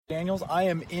Daniels. I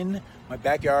am in my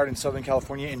backyard in Southern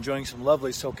California enjoying some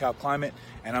lovely SoCal climate,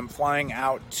 and I'm flying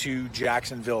out to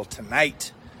Jacksonville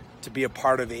tonight to be a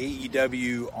part of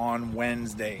AEW on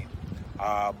Wednesday.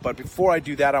 But before I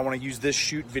do that, I want to use this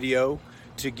shoot video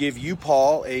to give you,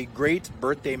 Paul, a great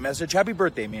birthday message. Happy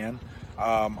birthday, man.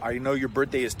 I know your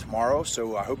birthday is tomorrow,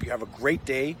 so I hope you have a great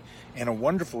day and a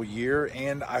wonderful year,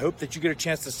 and I hope that you get a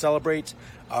chance to celebrate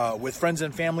with friends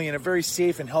and family in a very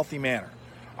safe and healthy manner.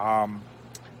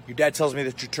 Your dad tells me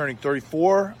that you're turning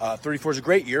 34. 34 is a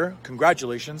great year.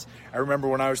 Congratulations. I remember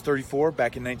when I was 34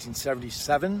 back in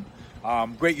 1977.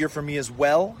 Great year for me as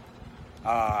well.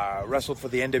 Wrestled for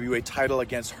the NWA title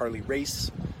against Harley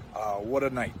Race. What a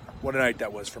night. What a night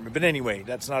that was for me. But anyway,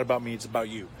 that's not about me. It's about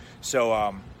you.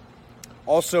 So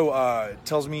also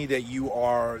tells me that you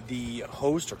are the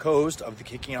host or co-host of the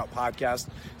Kicking Out podcast.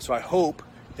 So I hope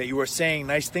that you are saying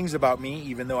nice things about me,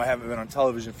 even though I haven't been on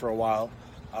television for a while.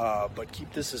 But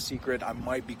keep this a secret. I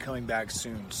might be coming back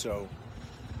soon, so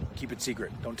keep it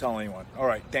secret. Don't tell anyone. All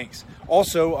right, thanks.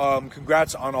 Also,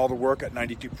 congrats on all the work at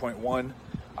 92.1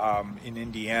 in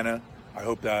Indiana. I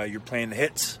hope you're playing the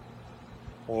hits,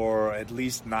 or at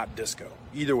least not disco.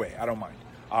 Either way, I don't mind.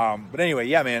 But anyway,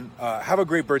 yeah, man, have a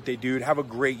great birthday, dude. Have a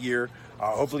great year.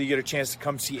 Hopefully you get a chance to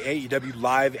come see AEW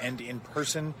live and in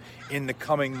person in the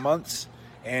coming months.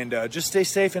 And just stay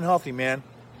safe and healthy, man.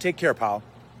 Take care, pal.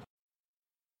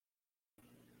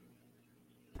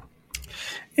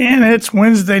 And it's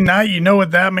Wednesday night. You know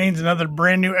what that means. Another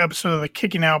brand new episode of the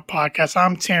Kicking Out podcast.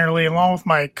 I'm Tanner Lee, along with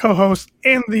my co-host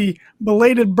and the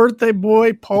belated birthday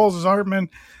boy, Paul Zartman.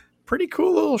 Pretty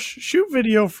cool little shoot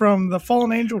video from the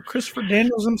fallen angel, Christopher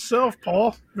Daniels himself,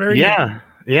 Paul. Very good.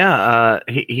 Yeah.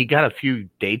 He got a few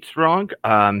dates wrong,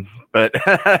 but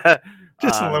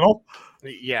just a little.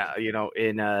 Yeah,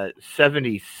 in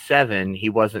 77, he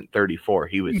wasn't 34.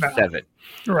 He was 7.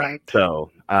 Right. So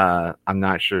I'm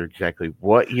not sure exactly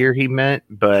what year he meant,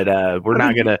 but we're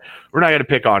not gonna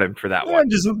pick on him for that one.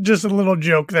 Just a little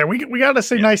joke there. We got to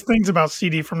say nice things about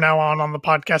CD from now on the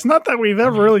podcast. Not that we've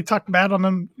ever really talked bad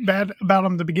about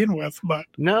him to begin with, but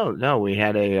no, we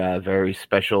had a very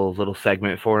special little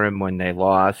segment for him when they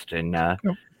lost, and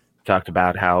talked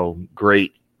about how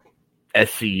great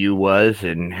SCU was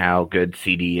and how good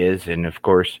CD is, and of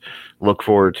course look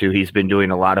forward to, he's been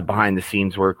doing a lot of behind the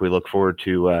scenes work. We look forward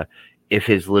to if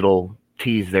his little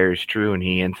tease there is true and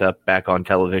he ends up back on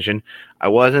television. I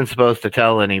wasn't supposed to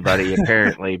tell anybody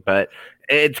apparently, but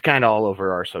it's kind of all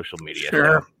over our social media.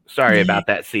 Sure. So sorry about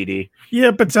that, CD.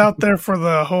 Yep, it's out there for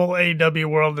the whole AEW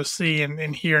world to see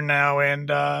and hear now, and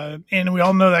we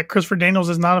all know that Christopher Daniels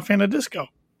is not a fan of disco.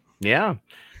 Yeah.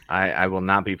 I will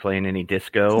not be playing any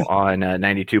disco on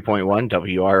 92.1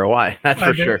 WROI. That's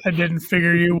for sure. I didn't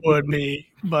figure you would be.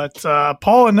 But,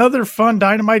 Paul, another fun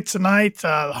Dynamite tonight.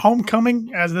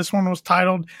 Homecoming, as this one was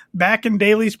titled, back in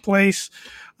Daly's Place.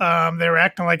 They were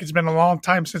acting like it's been a long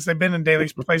time since they've been in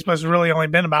Daly's Place, but it's really only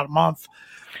been about a month.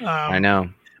 I know.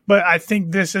 But I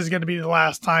think this is going to be the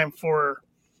last time for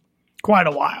quite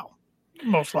a while,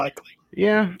 most likely.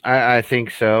 Yeah, I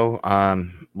think so.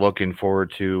 Looking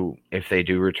forward to if they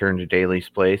do return to Daly's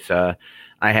Place. I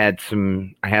have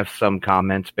some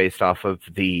comments based off of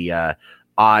the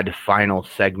odd final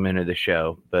segment of the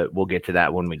show, but we'll get to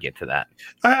that when we get to that.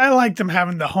 I like them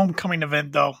having the homecoming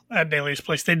event though at Daly's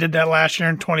Place. They did that last year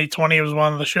in 2020. It was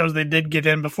one of the shows they did get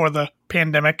in before the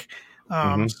pandemic.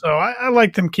 So I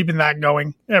like them keeping that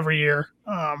going every year.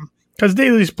 Because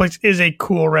Daly's Place is a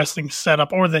cool wrestling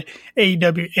setup, or the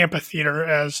AEW amphitheater,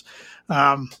 as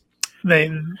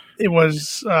it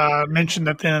was mentioned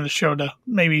at the end of the show to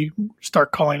maybe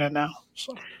start calling it now.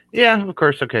 So. Yeah, of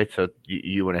course. Okay, so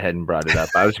you went ahead and brought it up.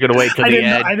 I was going to wait till the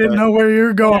end. I didn't know where you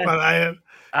were going, but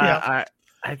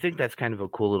I think that's kind of a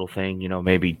cool little thing.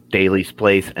 Maybe Daly's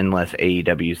Place, unless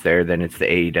AEW's there, then it's the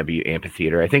AEW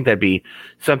amphitheater. I think that'd be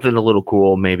something a little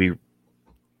cool. Maybe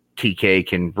TK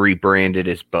can rebrand it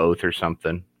as both or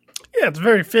something. Yeah, it's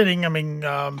very fitting. I mean,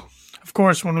 of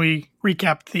course, when we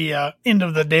recapped the end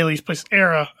of the Daly's Place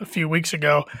era a few weeks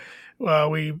ago,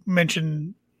 we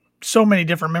mentioned so many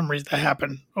different memories that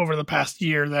happened over the past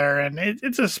year there. And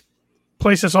it's a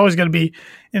place that's always going to be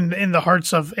in the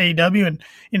hearts of AEW.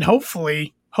 And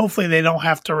hopefully they don't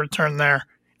have to return there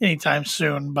anytime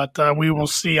soon, but we will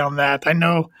see on that. I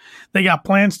know they got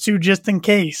plans to, just in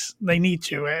case they need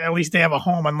to. At least they have a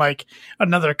home, unlike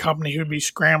another company who'd be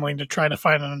scrambling to try to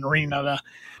find an arena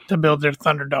to build their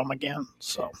Thunderdome again.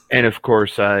 So, and of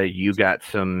course, you got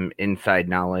some inside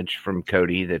knowledge from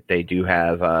Cody that they do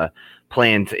have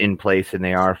plans in place, and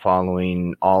they are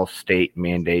following all state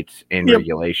mandates and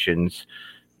regulations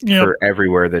for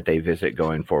everywhere that they visit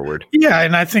going forward. Yeah,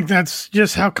 and I think that's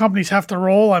just how companies have to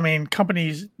roll. I mean,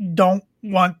 companies don't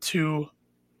want to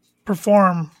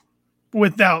perform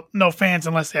without no fans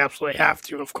unless they absolutely have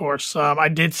to, of course. I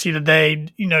did see today,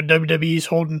 WWE's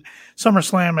holding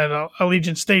SummerSlam at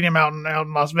Allegiant Stadium out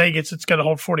in Las Vegas. It's going to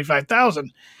hold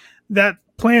 45,000. That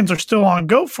plans are still on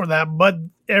go for that, but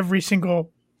every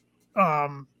single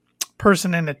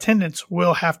person in attendance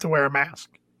will have to wear a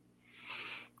mask.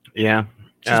 Yeah.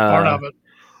 Just part of it.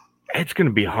 It's going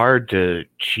to be hard to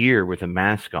cheer with a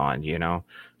mask on, You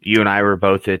and I were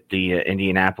both at the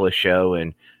Indianapolis show,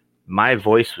 and my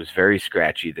voice was very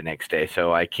scratchy the next day,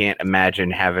 so I can't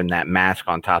imagine having that mask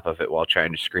on top of it while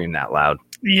trying to scream that loud.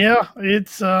 Yeah,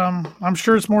 it's I'm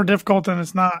sure it's more difficult than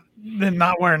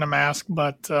not wearing a mask,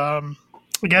 but I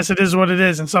guess it is what it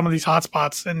is in some of these hot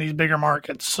spots in these bigger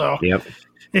markets. So yep.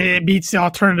 It beats the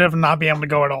alternative of not being able to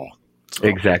go at all. So,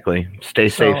 exactly. Stay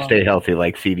safe, stay healthy,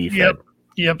 like CD said.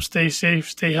 Yep, stay safe,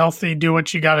 stay healthy, do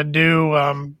what you got to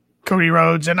do. Cody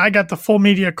Rhodes, and I got the full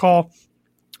media call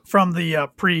from the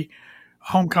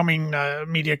pre-homecoming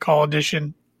media call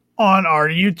edition on our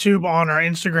YouTube, on our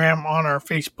Instagram, on our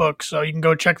Facebook. So you can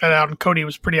go check that out. And Cody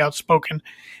was pretty outspoken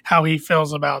how he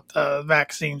feels about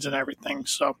vaccines and everything.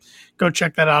 So go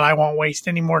check that out. I won't waste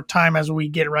any more time as we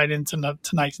get right into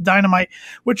tonight's Dynamite,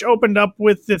 which opened up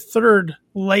with the third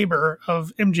labor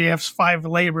of MJF's 5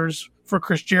 labors for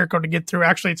Chris Jericho to get through.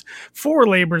 Actually, it's 4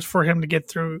 labors for him to get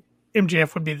through.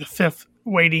 MJF would be the 5th,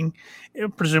 waiting,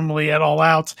 presumably at All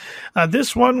Out.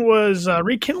 This one was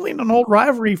rekindling an old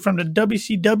rivalry from the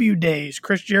WCW days.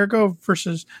 Chris Jericho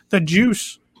versus the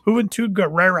Juice, Juventud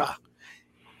Guerrera.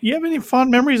 You have any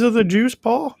fond memories of the Juice,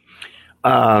 Paul?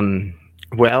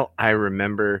 Well, I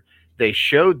remember they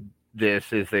showed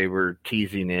this as they were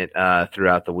teasing it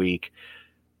throughout the week.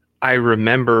 I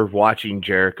remember watching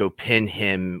Jericho pin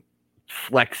him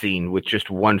flexing with just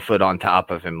 1 foot on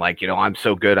top of him, like, I'm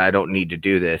so good, I don't need to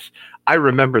do this. I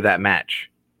remember that match.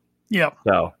 Yeah.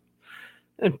 So,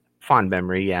 fond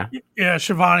memory, yeah. Yeah,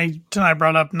 Shivani tonight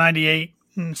brought up 98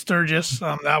 in Sturgis.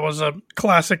 That was a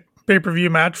classic pay-per-view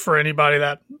match for anybody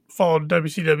that followed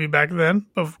WCW back then,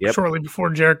 shortly before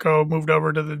Jericho moved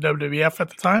over to the WWF at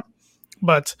the time.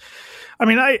 But, I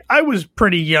mean, I was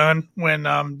pretty young when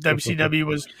WCW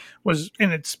was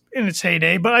in its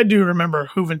heyday, but I do remember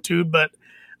Juventud, but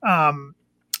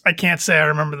I can't say I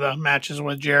remember the matches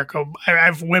with Jericho.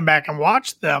 I've went back and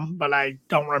watched them, but I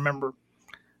don't remember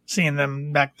seeing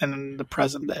them back then in the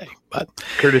present day. But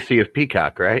courtesy of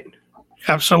Peacock, right?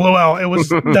 Absolutely. Well, it was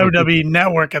WWE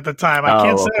Network at the time. I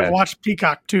can't say I watched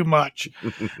Peacock too much.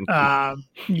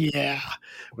 Yeah,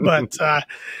 but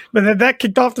that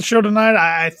kicked off the show tonight.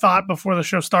 I thought before the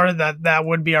show started that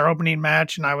would be our opening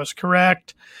match, and I was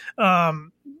correct.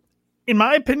 In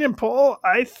my opinion, Paul,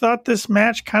 I thought this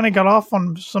match kind of got off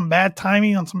on some bad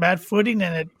timing, on some bad footing,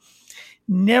 and it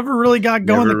never really got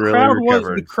going.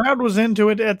 The crowd was into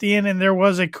it at the end, and there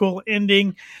was a cool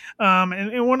ending.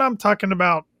 And when I'm talking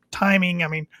about timing, I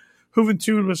mean,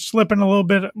 Juventud was slipping a little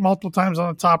bit multiple times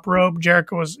on the top rope.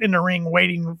 Jericho was in the ring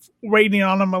waiting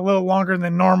on him a little longer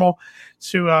than normal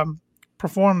to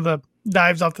perform the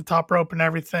dives off the top rope and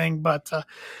everything. But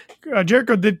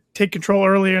Jericho did take control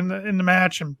earlier in the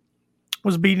match and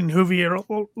was beating Juvi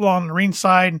along the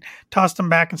ringside and tossed him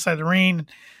back inside the ring.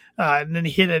 And then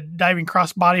he hit a diving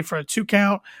crossbody for a 2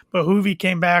 count, but Juvi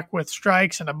came back with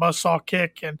strikes and a buzzsaw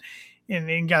kick and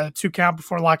then got a 2 count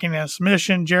before locking in a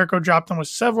submission. Jericho dropped him with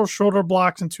several shoulder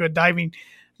blocks into a diving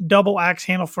double axe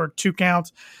handle for 2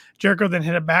 counts. Jericho then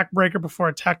hit a backbreaker before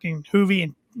attacking Juvi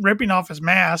and ripping off his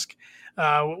mask,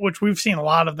 which we've seen a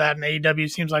lot of that in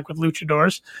AEW, seems like, with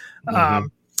luchadors. Mm-hmm.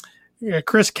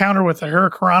 Chris countered with a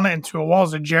Hurricanrana into a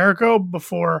Walls of Jericho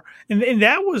before, and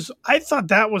that was, I thought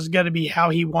that was going to be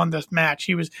how he won this match.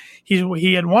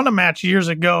 He had won a match years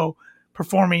ago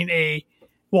performing a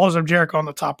Walls of Jericho on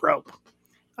the top rope.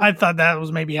 I thought that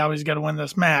was maybe how he's going to win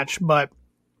this match, but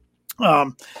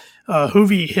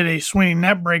Juvi hit a swinging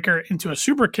net breaker into a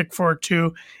super kick for a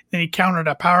 2. Then he countered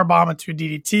a power bomb into a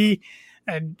DDT,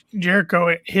 and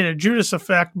Jericho hit a Judas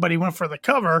effect, but he went for the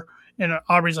cover. And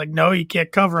Aubrey's like, no, you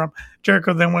can't cover him.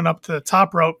 Jericho then went up to the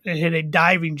top rope and hit a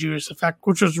diving Judas effect,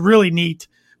 which was really neat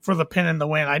for the pin and the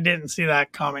win. I didn't see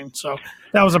that coming. So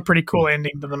that was a pretty cool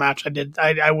ending to the match.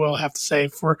 I will have to say,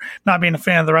 for not being a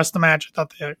fan of the rest of the match, I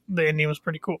thought the ending was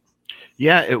pretty cool.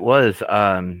 Yeah, it was.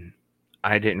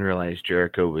 I didn't realize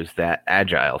Jericho was that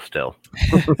agile still.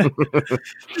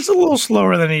 Just a little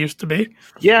slower than he used to be.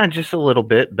 Yeah, just a little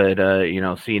bit. But,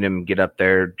 seeing him get up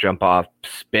there, jump off,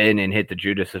 spin, and hit the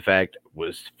Judas effect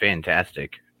was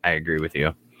fantastic. I agree with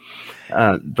you.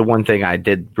 The one thing I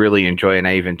did really enjoy, and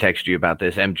I even texted you about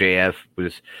this, MJF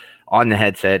was on the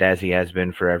headset as he has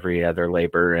been for every other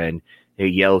labor, and he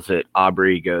yells at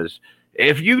Aubrey, he goes,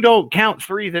 "If you don't count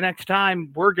 3 the next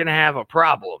time, we're going to have a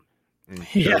problem." And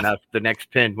sure enough, the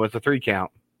next pin was a 3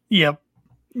 count. Yep.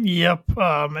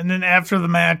 And then after the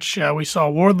match, we saw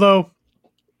Wardlow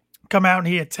come out and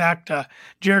he attacked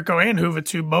Jericho and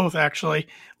Juventud, both actually,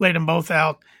 laid them both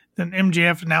out. Then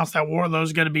MJF announced that Wardlow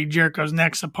is going to be Jericho's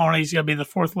next opponent. He's going to be the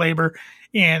 4th labor,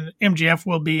 and MJF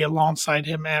will be alongside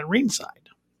him at ringside.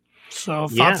 So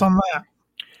thoughts on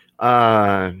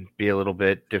that? Be a little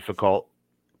bit difficult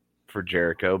for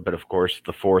Jericho, but of course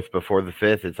the 4th before the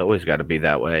 5th, it's always got to be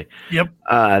that way. Yep.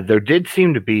 There did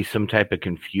seem to be some type of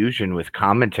confusion with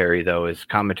commentary, though, as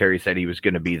commentary said he was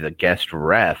going to be the guest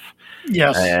ref.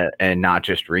 Yes. And not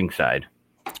just ringside.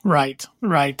 Right.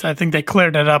 I think they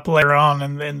cleared it up later on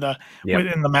in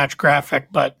the match graphic,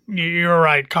 but you're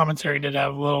right. Commentary did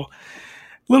have a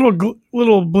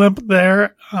little blimp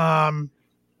there.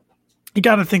 You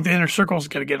got to think the Inner Circle is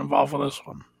going to get involved with this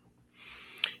one.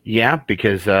 Yeah,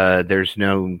 because there's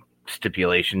no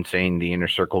stipulation saying the Inner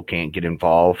Circle can't get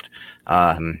involved.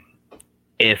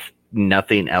 If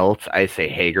nothing else, I say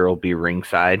Hager will be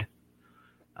ringside.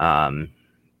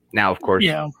 Now, of course,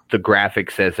 the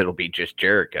graphic says it'll be just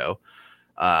Jericho,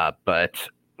 but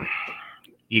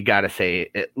you got to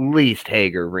say at least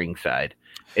Hager ringside,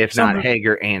 if not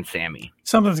Hager and Sammy.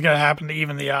 Something's got to happen to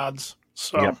even the odds.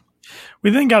 So we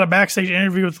then got a backstage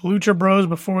interview with the Lucha Bros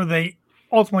before they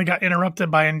ultimately got interrupted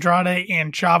by Andrade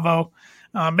and Chavo.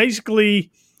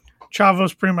 Basically,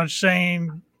 Chavo's pretty much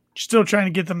saying, still trying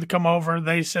to get them to come over.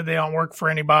 They said they don't work for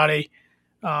anybody.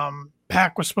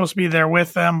 Pac was supposed to be there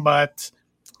with them, but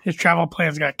his travel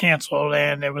plans got canceled,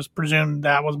 and it was presumed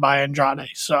that was by Andrade.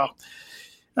 So,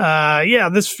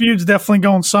 this feud's definitely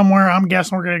going somewhere. I'm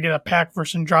guessing we're going to get a Pac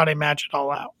versus Andrade match at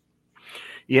All Out.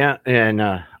 Yeah, and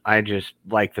I just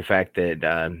like the fact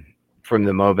that from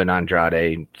the moment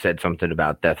Andrade said something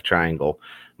about Death Triangle,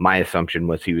 my assumption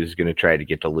was he was going to try to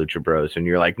get to Lucha Bros, and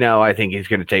you're like, no, I think he's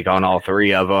going to take on all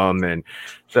 3 of them. And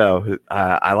so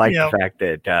I like the fact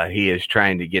that he is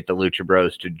trying to get the Lucha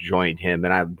Bros to join him,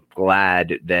 and I'm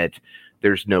glad that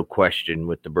there's no question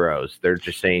with the Bros. They're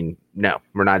just saying, no,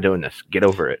 we're not doing this. Get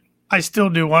over it. I still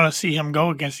do want to see him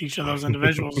go against each of those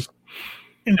individuals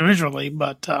individually,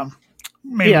 but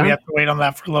maybe we have to wait on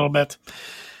that for a little bit.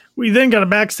 We then got a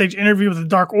backstage interview with the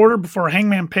Dark Order before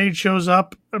Hangman Page shows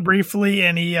up briefly,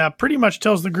 and he pretty much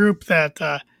tells the group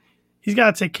that he's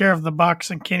got to take care of the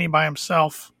Bucks and Kenny by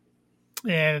himself,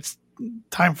 and it's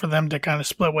time for them to kind of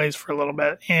split ways for a little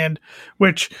bit. And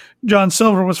which John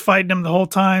Silver was fighting him the whole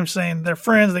time, saying they're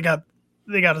friends, they got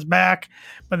his back.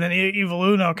 But then Evil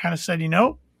Uno kind of said,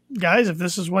 guys, if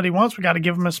this is what he wants, we got to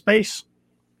give him a space.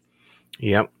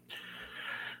 Yep.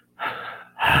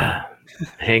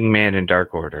 Hangman and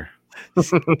Dark Order.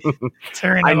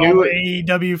 Tearing at all the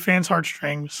AEW fans'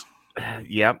 heartstrings.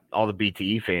 Yep, all the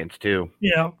BTE fans too.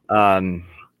 Yeah.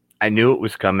 I knew it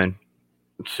was coming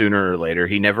sooner or later.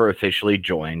 He never officially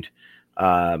joined.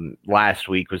 Last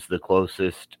week was the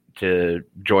closest to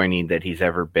joining that he's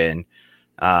ever been.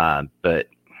 But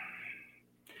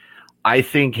I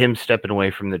think him stepping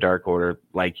away from the Dark Order,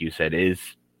 like you said, is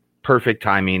perfect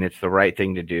timing. It's the right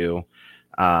thing to do.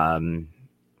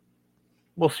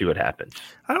 We'll see what happens.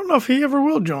 I don't know if he ever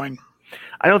will join.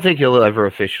 I don't think he'll ever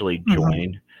officially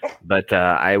join, but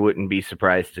I wouldn't be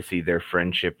surprised to see their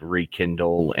friendship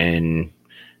rekindle in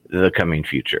the coming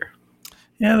future.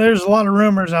 Yeah, there's a lot of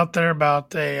rumors out there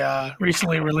about a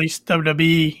recently released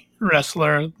WWE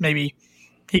wrestler. Maybe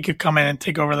he could come in and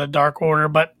take over the Dark Order,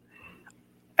 but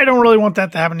I don't really want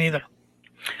that to happen either.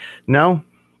 No.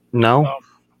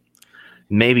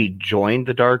 Maybe join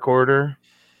the Dark Order.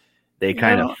 They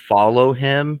kind of follow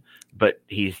him, but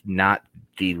he's not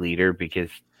the leader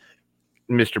because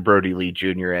Mr. Brody Lee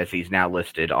Jr., as he's now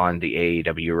listed on the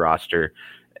AEW roster,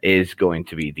 is going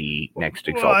to be the next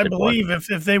Exalted One. I believe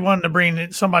if they wanted to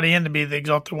bring somebody in to be the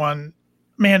Exalted One,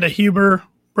 Amanda Huber,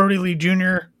 Brody Lee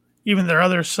Jr., even their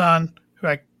other son, who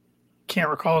I can't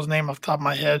recall his name off the top of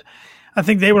my head, I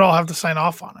think they would all have to sign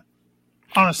off on it,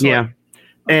 honestly. Yeah,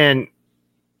 and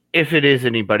if it is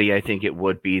anybody, I think it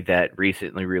would be that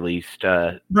recently released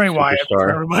Bray Wyatt. For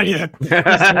everybody that's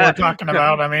what we're talking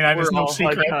about. I mean, it's no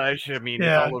secret. Hush. I mean,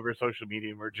 it's all over social media,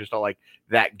 and we're just all like,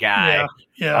 that guy.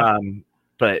 Yeah.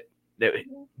 But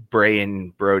Bray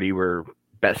and Brody were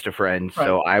best of friends,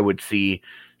 so I would see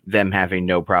them having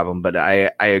no problem. But I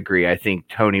agree. I think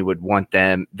Tony would want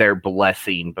their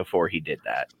blessing before he did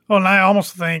that. Well, and I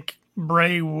almost think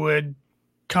Bray would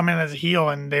come in as a heel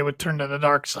and they would turn to the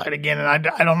dark side again. And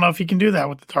I don't know if you can do that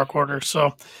with the Dark Order.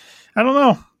 So I don't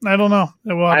know.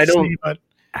 We'll have to see, but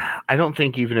I don't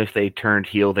think even if they turned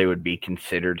heel, they would be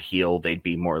considered heel. They'd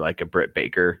be more like a Britt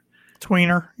Baker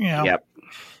tweener. Yep.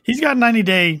 He's got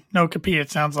 90-day no compete, it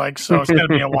sounds like, so it's going to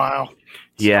be a while.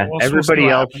 Yeah, so everybody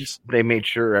else, they made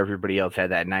sure everybody else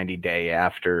had that 90-day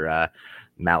after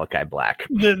Malachi Black.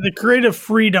 The creative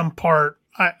freedom part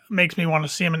makes me want to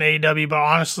see him in AEW, but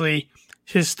honestly,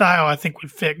 his style I think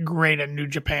would fit great at New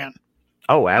Japan.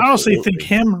 Oh, absolutely. I honestly think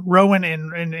him, Rowan,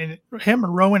 and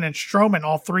Strowman,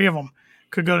 all three of them,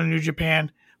 could go to New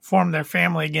Japan, form their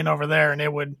family again over there, and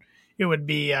it would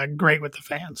be great with the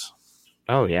fans.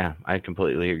 Oh, yeah. I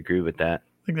completely agree with that.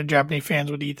 I think the Japanese fans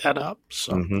would eat that up.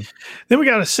 So Then we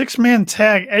got a 6-man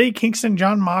tag, Eddie Kingston,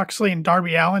 Jon Moxley, and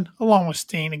Darby Allin, along with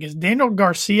Steen, against Daniel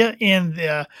Garcia and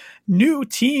the new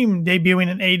team debuting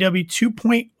in AEW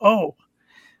 2.0.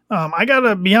 I got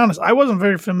to be honest, I wasn't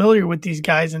very familiar with these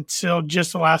guys until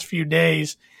just the last few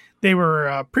days. They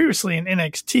were previously in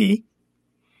NXT,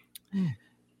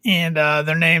 and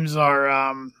their names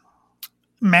are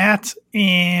Matt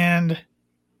and...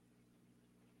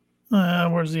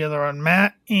 where's the other one?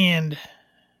 Matt and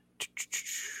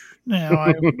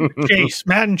Chase.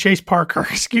 Matt and Chase Parker.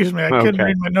 Excuse me. I couldn't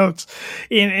read my notes.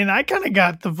 And I kind of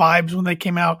got the vibes when they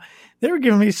came out. They were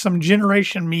giving me some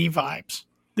Generation Me vibes.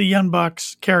 The Young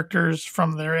Bucks characters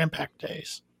from their Impact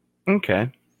days. Okay.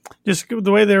 Just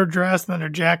the way they were dressed and their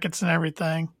jackets and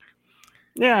everything.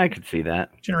 Yeah, I could see that.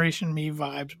 Generation Me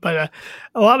vibes. But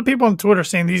a lot of people on Twitter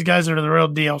saying these guys are the real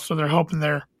deal. So they're hoping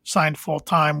they're signed full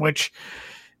time, which...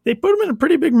 They put him in a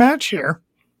pretty big match here.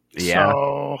 Yeah.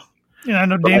 So, I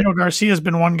know Daniel Garcia has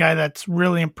been one guy that's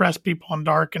really impressed people on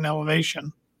Dark and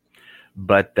Elevation.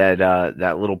 But that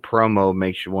little promo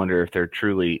makes you wonder if they're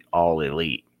truly all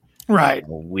elite. Right.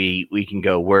 We can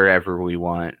go wherever we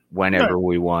want, whenever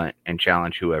we want, and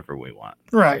challenge whoever we want.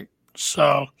 Right.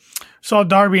 So, saw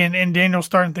Darby and Daniel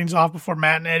starting things off before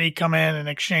Matt and Eddie come in and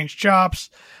exchange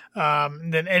chops.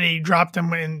 Then Eddie dropped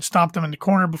him and stomped him in the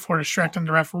corner before distracting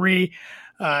the referee.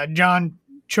 John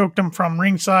choked him from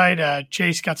ringside.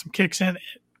 Chase got some kicks in.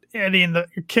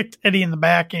 Kicked Eddie in the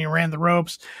back, and he ran the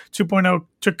ropes. 2.0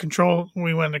 took control when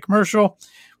we went into commercial.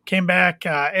 Came back.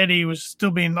 Eddie was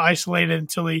still being isolated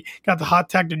until he got the hot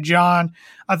tag to John.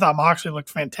 I thought Moxley looked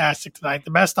fantastic tonight. The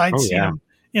best I'd seen him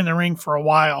in the ring for a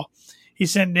while. He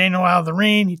sent Daniel out of the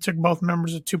ring. He took both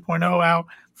members of 2.0 out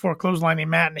before clotheslining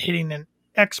Matt and hitting an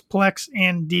X-Plex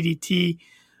and DDT.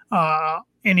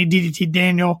 And he DDT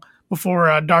Daniel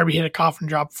before Darby hit a coffin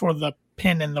drop for the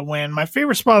pin and the win. My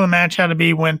favorite spot of the match had to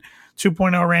be when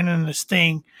 2.0 ran into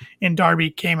Sting and Darby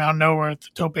came out of nowhere at the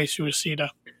Tope Suicida.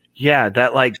 Yeah,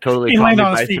 that totally caught me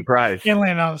by surprise. He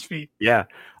landed on his feet. Yeah.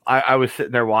 I was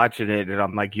sitting there watching it, and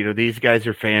I'm like, these guys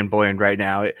are fanboying right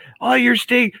now. Oh, you're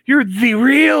Sting. You're the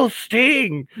real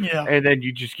Sting. Yeah. And then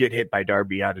you just get hit by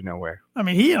Darby out of nowhere. I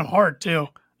mean, he hit him hard, too.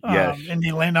 Yes. And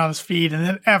he landed on his feet. And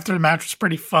then after the match was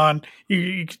pretty fun.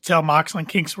 You could tell Moxley and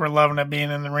Kinks were loving it,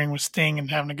 being in the ring with Sting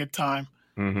and having a good time.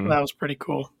 Mm-hmm. That was pretty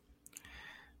cool.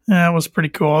 That was pretty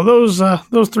cool.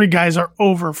 Those three guys are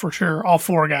over for sure. All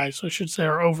four guys, I should say,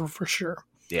 are over for sure.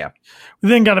 Yeah. We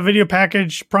then got a video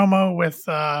package promo with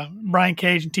Brian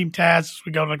Cage and Team Taz as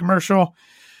we go to the commercial.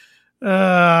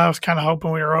 I was kind of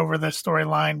hoping we were over this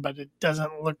storyline, but it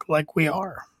doesn't look like we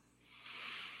are.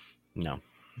 No.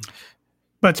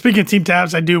 But speaking of Team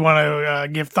Tabs, I do want to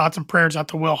give thoughts and prayers out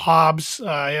to Will Hobbs.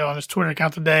 On his Twitter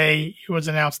account today, it was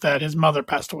announced that his mother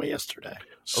passed away yesterday.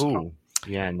 So,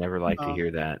 yeah, I never like to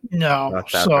hear that. No,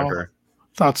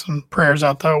 thoughts and prayers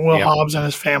out to Will Hobbs and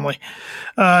his family.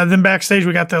 Then backstage,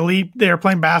 we got the Elite. They were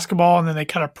playing basketball, and then they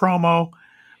cut a promo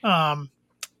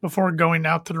before going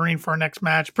out to the ring for our next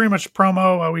match. Pretty much a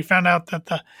promo. We found out that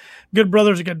the Good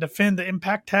Brothers are going to defend the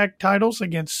Impact Tag titles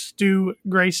against Stu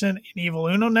Grayson and Evil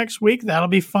Uno next week. That'll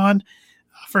be fun.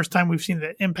 First time we've seen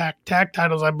the Impact Tag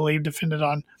titles, I believe, defended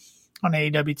on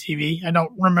AEW TV. I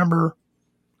don't remember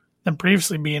them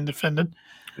previously being defended.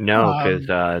 No, because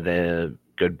the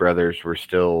Good Brothers were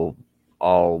still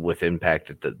all with Impact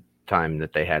at the time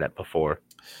that they had it before.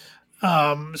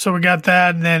 So we got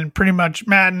that, and then pretty much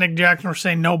Matt and Nick Jackson were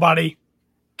saying nobody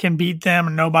can beat them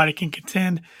and nobody can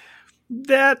contend.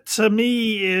 That, to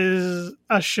me, is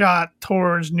a shot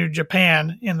towards New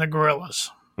Japan in the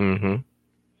Gorillas. Mm-hmm.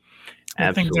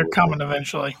 I think they're coming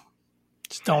eventually.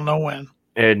 Just don't know when.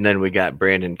 And then we got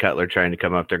Brandon Cutler trying to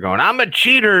come up there going, I'm a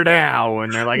cheater now.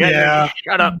 And they're like, hey,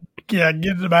 shut up. Yeah,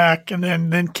 get it back. And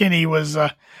then Kenny was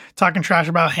talking trash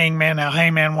about Hangman. Now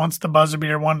Hangman wants the buzzer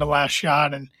beater, won the last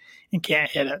shot, and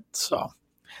can't hit it. So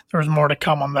there was more to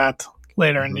come on that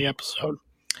later in the episode.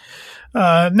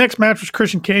 Next match was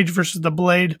Christian Cage versus The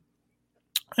Blade,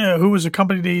 who was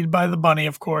accompanied by the Bunny,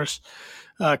 of course.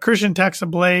 Christian attacks The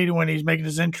Blade when he's making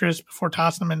his entrance before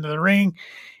tossing him into the ring,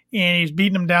 and he's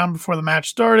beating him down before the match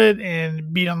started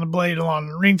and beat on The Blade along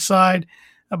the ringside.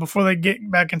 Before they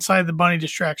get back inside, the Bunny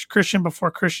distracts Christian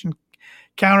before Christian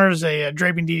counters a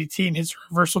draping DDT and hits a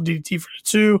reversal DDT for the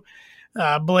 2.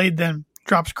 Blade then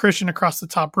drops Christian across the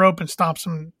top rope and stomps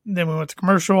him. Then we went to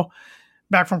commercial.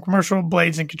 Back from commercial,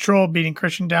 Blade's in control, beating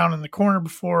Christian down in the corner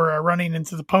before running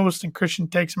into the post, and Christian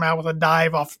takes him out with a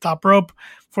dive off the top rope.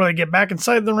 Before they get back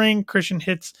inside the ring, Christian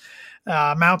hits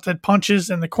mounted punches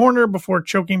in the corner before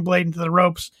choking Blade into the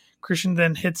ropes. Christian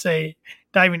then hits a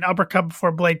diving uppercut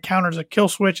before Blade counters a kill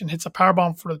switch and hits a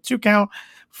powerbomb for the 2 count.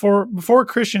 Before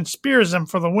Christian spears him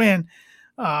for the win,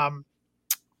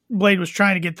 Blade was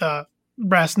trying to get the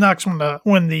brass knucks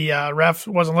when the ref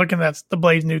wasn't looking. That's the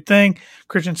Blade's new thing.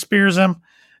 Christian spears him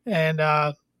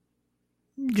and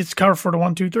gets covered for the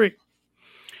 1, 2, 3.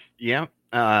 Yeah.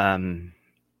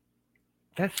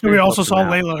 We also saw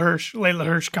Layla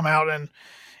Hirsch come out and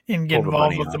get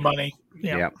involved with the Bunny.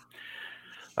 Yeah.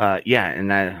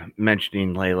 And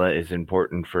mentioning Layla is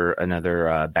important for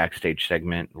another backstage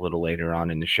segment a little later on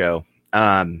in the show.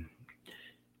 That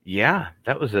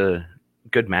was a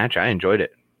good match. I enjoyed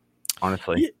it,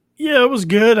 honestly. Yeah, it was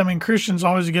good. I mean, Christian's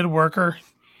always a good worker.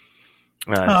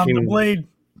 The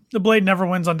Blade never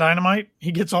wins on Dynamite.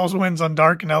 He gets all his wins on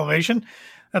Dark and Elevation.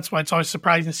 That's why it's always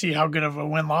surprising to see how good of a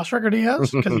win-loss record he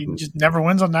has, because he just never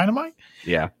wins on Dynamite.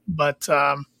 Yeah. But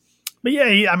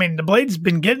yeah, the Blade's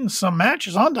been getting some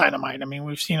matches on Dynamite. I mean,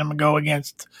 we've seen him go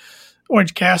against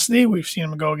Orange Cassidy. We've seen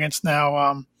him go against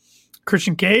now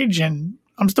Christian Cage, and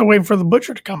I'm still waiting for the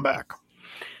Butcher to come back.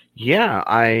 Yeah,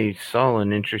 I saw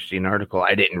an interesting article.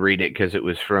 I didn't read it because it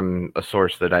was from a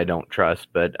source that I don't trust,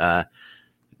 but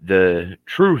the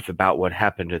truth about what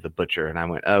happened to the Butcher. And I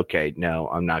went, okay, no,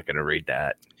 I'm not going to read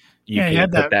that. You can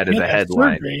put that as a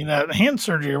headline. That hand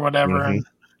surgery or whatever. Mm-hmm. And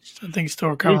I think he's still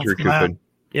recovering from that.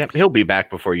 Yep, he'll be back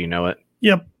before you know it.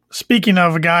 Yep. Speaking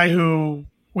of a guy who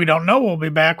we don't know will be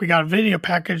back, we got a video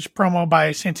package promo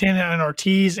by Santana and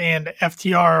Ortiz and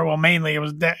FTR. Well, mainly it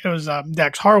was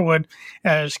Dax Harwood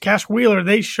as Cash Wheeler.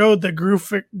 They showed the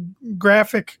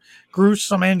graphic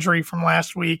gruesome injury from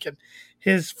last week, and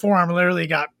his forearm literally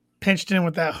got pinched in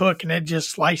with that hook, and it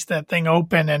just sliced that thing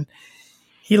open, and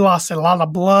he lost a lot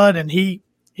of blood. And he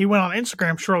went on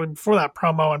Instagram shortly before that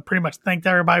promo and pretty much thanked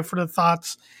everybody for the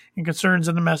thoughts and concerns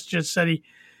in the messages. Said he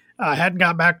hadn't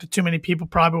got back to too many people,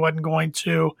 probably wasn't going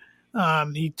to.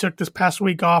 He took this past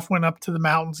week off, went up to the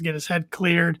mountains to get his head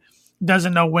cleared.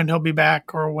 Doesn't know when he'll be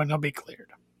back or when he'll be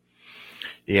cleared.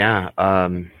 Yeah.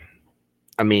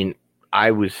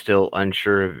 I was still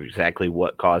unsure of exactly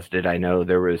what caused it. I know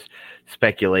there was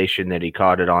speculation that he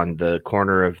caught it on the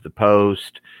corner of the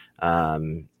post.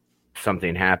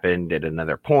 Something happened at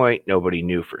another point. Nobody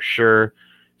knew for sure.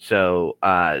 So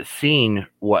seeing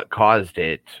what caused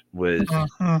it was,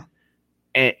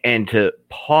 and to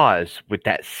pause with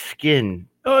that skin.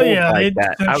 Oh yeah, like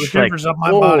that. I was shivers up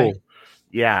my body.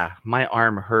 Yeah, my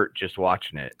arm hurt just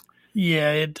watching it.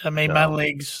 Yeah, it made my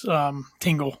legs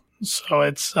tingle. So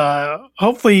it's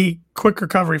hopefully quick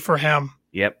recovery for him.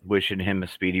 Yep, wishing him a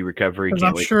speedy recovery.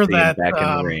 I'm sure that back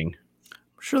in the ring.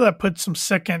 I'm sure that puts some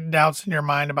second doubts in your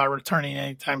mind about returning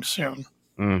anytime soon.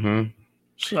 Mm-hmm.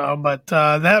 So, but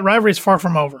that rivalry is far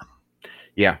from over.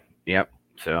 Yeah, yep.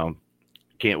 So,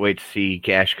 can't wait to see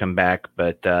Cash come back,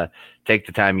 but take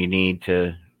the time you need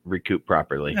to recoup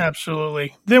properly.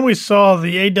 Absolutely. Then we saw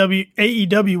the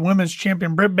AEW Women's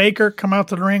Champion Britt Baker come out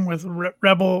to the ring with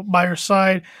Rebel by her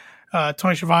side.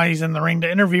 Tony Schiavone's in the ring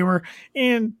to interview her,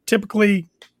 and typically,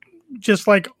 just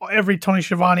like every Tony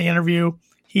Schiavone interview,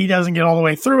 he doesn't get all the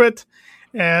way through it,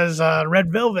 as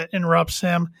Red Velvet interrupts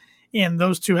him, and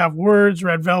those two have words.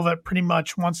 Red Velvet pretty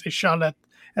much wants a shot at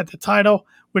the title,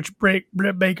 which Britt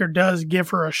Baker does give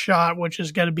her a shot, which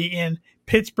is going to be in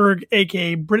Pittsburgh,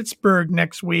 a.k.a. Britsburg,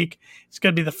 next week. It's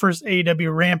going to be the first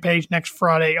AEW Rampage next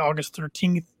Friday, August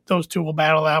 13th. Those two will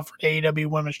battle out for the AEW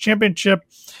Women's Championship.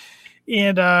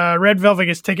 And Red Velvet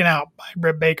gets taken out by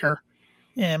Britt Baker,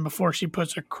 and before she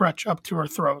puts a crutch up to her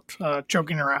throat,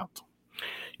 choking her out.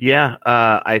 Yeah,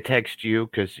 I text you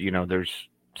because, there's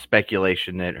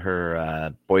speculation that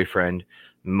her boyfriend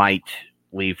might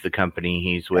leave the company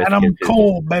he's with. Adam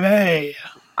Cole, baby.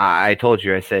 I told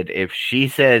you, I said, if she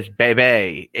says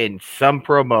baby in some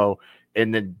promo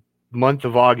in the month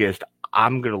of August,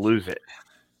 I'm going to lose it.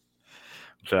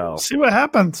 So see what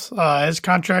happens. His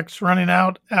contract's running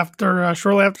out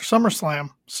shortly after SummerSlam.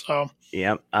 So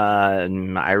yep.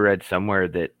 I read somewhere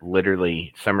that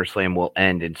literally SummerSlam will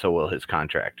end, and so will his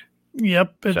contract.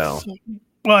 Yep.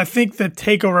 Well, I think the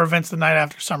takeover event's the night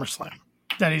after SummerSlam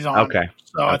that he's on. Okay.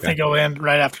 So I think it'll end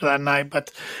right after that night,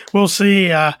 but we'll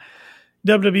see.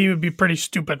 WWE would be pretty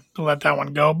stupid to let that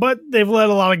one go, but they've let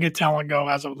a lot of good talent go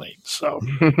as of late. So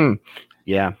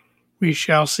yeah, we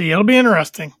shall see. It'll be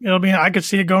interesting. I could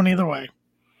see it going either way.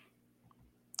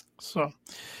 So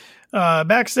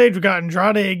backstage, we got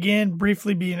Andrade again,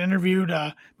 briefly being interviewed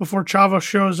before Chavo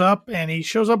shows up, and he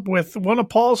shows up with one of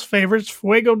Paul's favorites,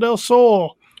 Fuego del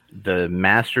Sol. The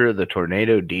master of the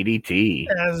tornado DDT.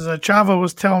 As Chavo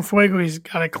was telling Fuego, he's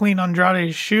got to clean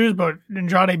Andrade's shoes, but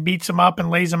Andrade beats him up and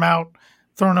lays him out,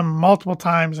 throwing him multiple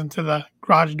times into the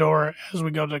garage door as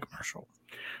we go to commercial.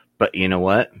 But you know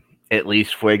what? At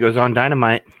least Fuego's on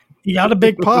Dynamite. He got a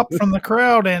big pop from the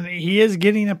crowd, and he is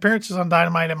getting appearances on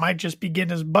Dynamite. It might just be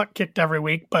getting his butt kicked every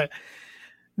week, but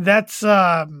that's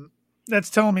telling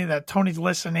me that Tony's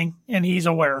listening and he's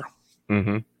aware.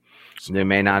 Mm-hmm. They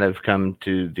may not have come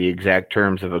to the exact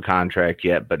terms of a contract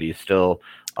yet, but he's still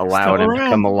allowing him to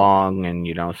come along and,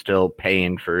 still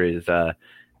paying for his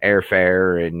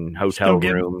airfare and hotel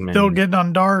room. Still getting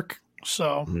on dark.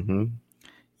 So,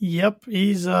 Yep,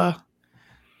 he's,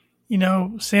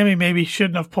 Sammy maybe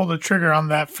shouldn't have pulled the trigger on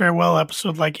that farewell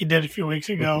episode like he did a few weeks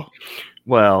ago.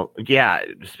 Well, yeah,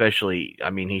 especially,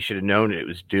 he should have known it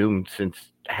was doomed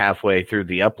since halfway through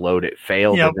the upload it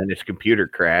failed and then his computer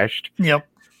crashed. Yep.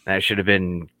 That should have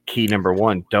been key number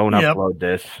one. Don't upload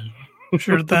this.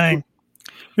 Sure thing.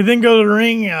 We then go to the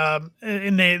ring,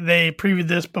 and they previewed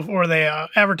this before they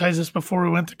advertised this before we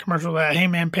went to commercial. That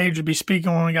Hangman Page would be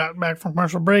speaking when we got back from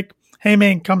commercial break.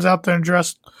 Hangman comes out there and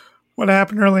addressed what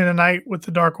happened early in the night with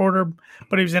the Dark Order,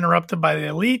 but he was interrupted by the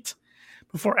Elite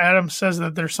before Adam says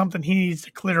that there's something he needs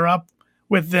to clear up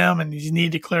with them, and he's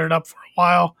need to clear it up for a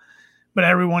while. But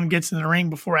everyone gets in the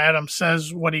ring before Adam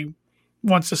says what he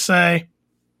wants to say.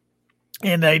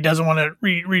 And he doesn't want to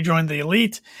rejoin the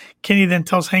Elite. Kenny then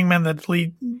tells Hangman that the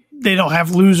Elite, they don't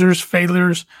have losers,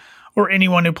 failures, or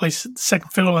anyone who plays second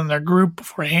fiddle in their group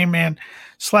before Hangman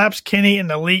slaps Kenny and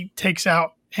the Elite takes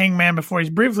out Hangman before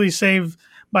he's briefly saved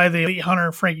by the Elite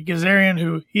Hunter, Frankie Kazarian,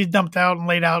 who he's dumped out and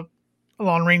laid out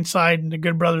along ringside, and the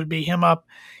Good Brothers beat him up.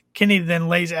 Kenny then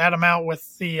lays Adam out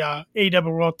with the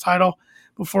AEW World title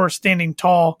before standing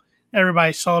tall.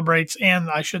 Everybody celebrates, and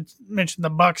I should mention the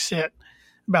Bucks hit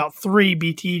about 3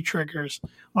 BTE triggers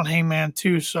on Hangman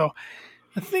too. So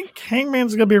I think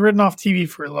Hangman's going to be written off TV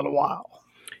for a little while.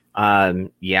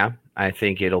 Yeah, I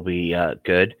think it'll be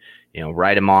good.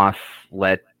 Write him off.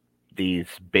 Let these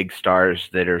big stars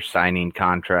that are signing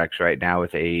contracts right now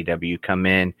with AEW come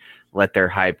in. Let their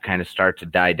hype kind of start to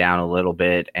die down a little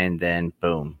bit, and then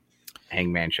boom,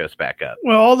 Hangman shows back up.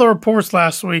 Well, all the reports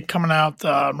last week coming out,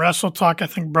 Wrestle Talk I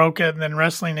think broke it, and then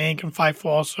Wrestling Inc. and Fightful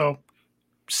also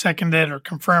seconded or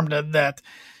confirmed it, that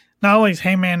not only is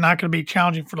Hangman not going to be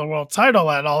challenging for the world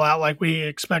title at All Out like we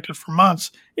expected for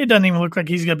months, it doesn't even look like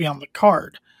he's going to be on the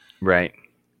card. Right.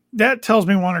 That tells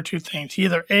me one or two things. He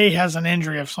either A, has an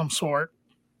injury of some sort,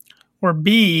 or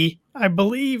B, I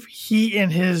believe he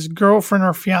and his girlfriend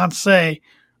or fiance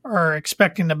are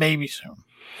expecting a baby soon.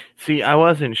 See, I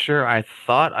wasn't sure. I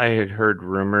thought I had heard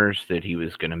rumors that he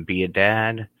was going to be a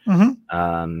dad.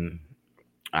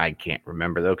 I can't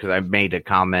remember, though, because I made a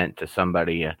comment to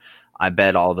somebody. I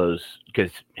bet all those,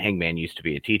 because Hangman used to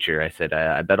be a teacher, I said,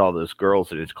 I bet all those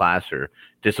girls in his class are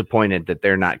disappointed that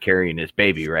they're not carrying his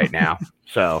baby right now.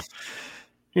 So,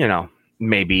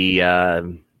 maybe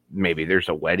there's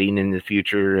a wedding in the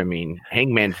future.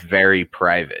 Hangman's very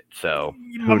private, so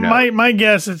who knows? My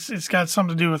guess it's got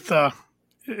something to do with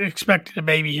expecting a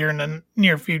baby here in the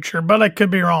near future, but I could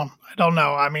be wrong. I don't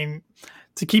know.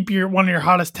 To keep one of your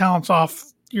hottest talents off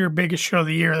your biggest show of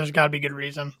the year, there's got to be good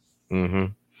reason. Mm-hmm.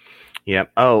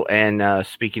 Yep. Oh, and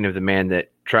speaking of the man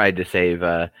that tried to save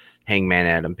Hangman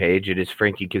Adam Page, it is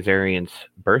Frankie Kazarian's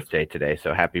birthday today.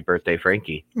 So happy birthday,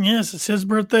 Frankie. Yes, it's his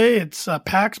birthday. It's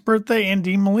Pac's birthday and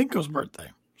Dean Malenko's birthday.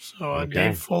 So a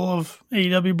day full of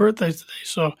AEW birthdays today.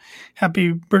 So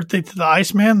happy birthday to the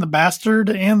Iceman, the Bastard,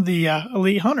 and the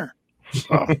Elite Hunter.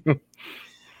 So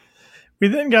we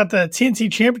then got the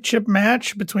TNT Championship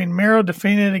match between Miro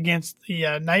defending against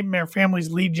the Nightmare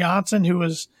Family's Lee Johnson, who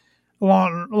was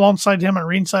alongside him at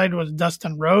ringside was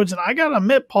Dustin Rhodes. And I got to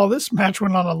admit, Paul, this match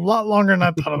went on a lot longer than I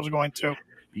thought it was going to.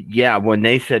 Yeah, when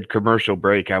they said commercial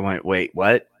break, I went, wait,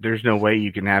 what? There's no way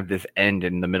you can have this end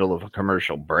in the middle of a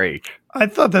commercial break. I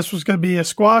thought this was going to be a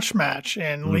squash match,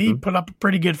 and Lee put up a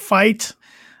pretty good fight.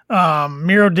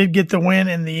 Miro did get the win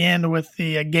in the end with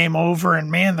the game over,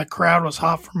 and man, the crowd was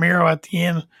hot for Miro at the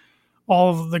end.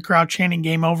 All of the crowd chanting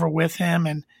game over with him,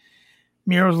 and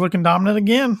Miro's looking dominant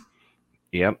again.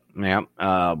 Yep.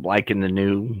 Liking the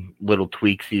new little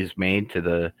tweaks he's made to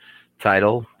the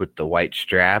title with the white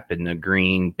strap and the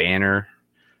green banner.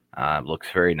 Looks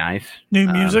very nice. New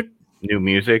music.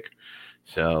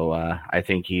 So I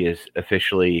think he has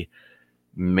officially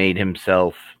made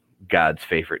himself God's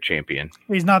favorite champion.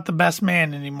 He's not the best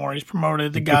man anymore. He's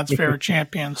promoted to God's favorite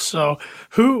champion. So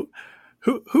who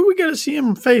we got to see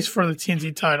him face for the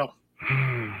TNT title?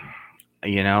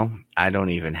 I don't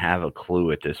even have a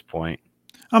clue at this point.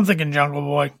 I'm thinking Jungle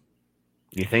Boy.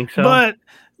 You think so? But,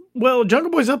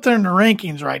 Jungle Boy's up there in the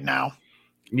rankings right now.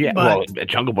 Yeah,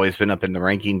 Jungle Boy's been up in the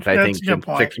rankings, I think, since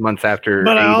 6 months after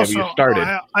AEW started.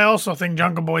 I also think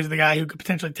Jungle Boy's the guy who could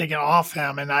potentially take it off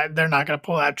him, and they're not going to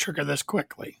pull that trigger this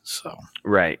quickly. So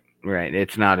Right.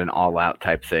 It's not an all-out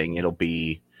type thing. It'll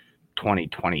be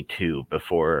 2022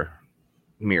 before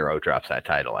Miro drops that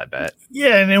title, I bet.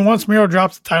 Yeah, and then once Miro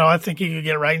drops the title, I think he could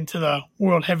get right into the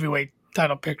World Heavyweight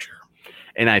title picture.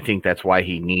 And I think that's why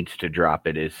he needs to drop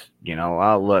it is,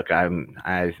 look,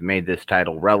 I've made this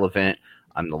title relevant.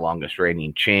 I'm the longest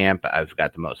reigning champ. I've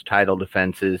got the most title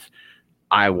defenses.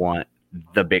 I want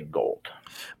the big gold.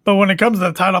 But when it comes to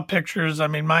the title pictures, I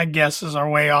mean, my guesses are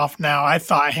way off now. I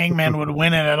thought Hangman would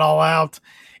win it at All Out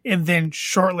and then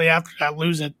shortly after that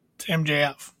lose it to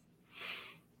MJF.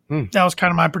 That was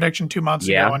kind of my prediction 2 months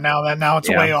ago, and now it's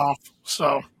way off.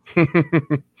 So,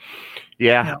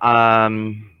 yeah. I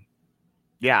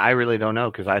really don't know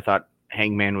because I thought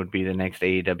Hangman would be the next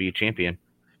AEW champion.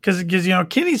 Because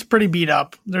Kenny's pretty beat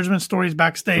up. There's been stories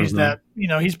backstage that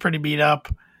he's pretty beat up.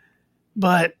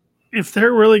 But if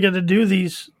they're really going to do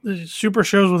these super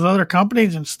shows with other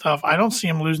companies and stuff, I don't see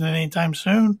him losing it anytime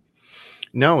soon.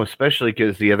 No, especially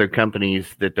because the other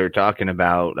companies that they're talking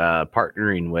about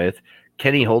partnering with,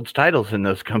 Kenny holds titles in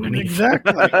those companies.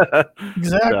 Exactly.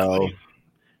 So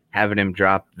having him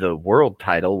drop the world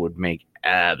title would make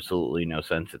absolutely no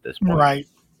sense at this point. Right.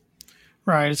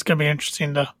 It's going to be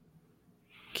interesting to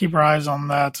keep our eyes on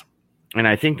that. And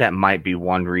I think that might be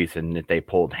one reason that they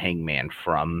pulled Hangman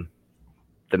from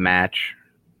the match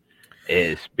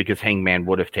is because Hangman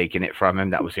would have taken it from him.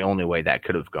 That was the only way that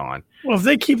could have gone. Well, if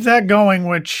they keep that going,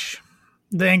 which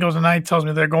the Angles of Night tells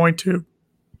me they're going to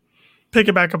pick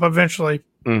it back up eventually,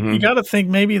 you got to think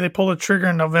maybe they pull the trigger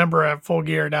in November at Full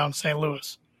Gear down in St.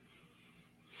 Louis.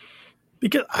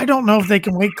 Because I don't know if they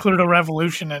can wait clear to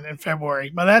Revolution in February.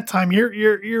 By that time,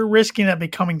 you're risking it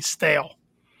becoming stale.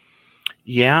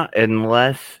 Yeah,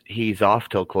 unless he's off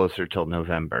till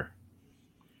November.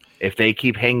 If they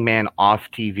keep Hangman off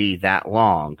TV that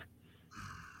long,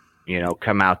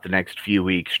 come out the next few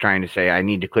weeks trying to say, I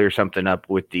need to clear something up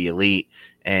with the Elite,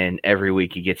 and every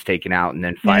week he gets taken out, and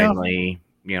then finally,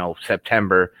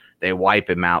 September, they wipe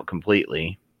him out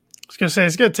completely. I was going to say,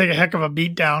 it's going to take a heck of a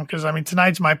beat down because,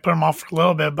 tonight's might put him off for a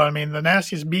little bit, but, one of the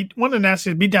nastiest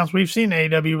beat downs we've seen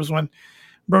in AEW was when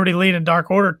Brody Lee and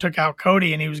Dark Order took out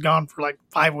Cody, and he was gone for like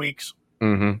 5 weeks.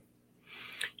 Mm-hmm.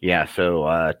 Yeah,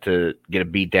 so to get a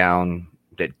beat down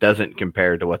that doesn't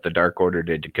compare to what the Dark Order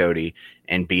did to Cody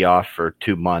and be off for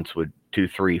 2 months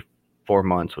 4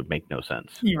 months would make no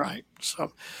sense. You're right.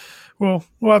 So, we'll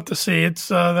have to see. It's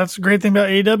that's the great thing about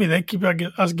AEW. They keep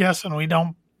us guessing. We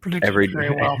don't predict it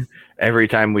very well. Every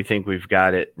time we think we've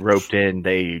got it roped in,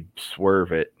 they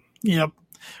swerve it. Yep.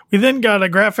 We then got a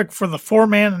graphic for the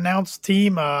 4-man announced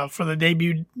team for the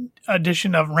debut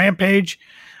edition of Rampage,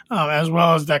 as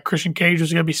well as that Christian Cage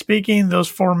was going to be speaking. Those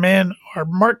 4 men are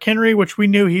Mark Henry, which we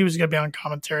knew he was going to be on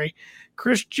commentary,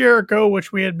 Chris Jericho,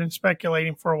 which we had been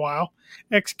speculating for a while,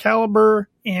 Excalibur,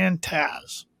 and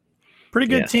Taz. Pretty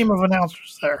good team of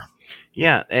announcers there.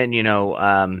 Yeah, and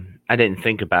I didn't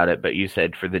think about it, but you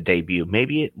said for the debut.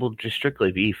 Maybe it will just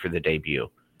strictly be for the debut.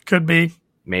 Could be.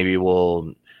 Maybe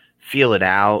we'll feel it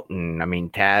out.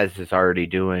 And Taz is already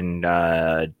doing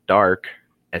Dark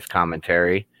as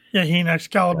commentary. Yeah, he and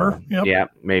Excalibur. Yep. Yeah,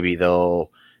 maybe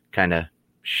they'll kind of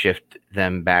shift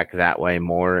them back that way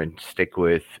more and stick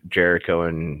with Jericho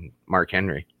and Mark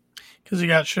Henry. Because you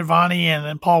got Shivani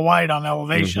and Paul White on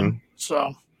Elevation.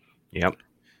 So, yep.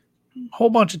 Whole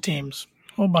bunch of teams.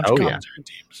 Whole bunch of commentary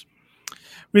teams.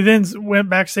 We then went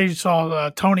backstage, saw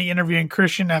Tony interviewing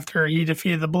Christian after he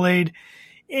defeated the Blade.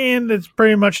 And it's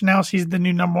pretty much announced he's the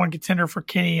new number 1 contender for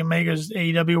Kenny Omega's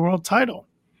AEW World title.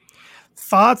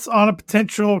 Thoughts on a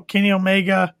potential Kenny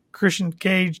Omega, Christian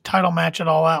Cage title match at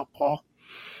All Out, Paul?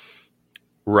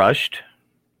 Rushed,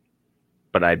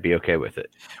 but I'd be okay with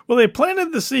it. Well, they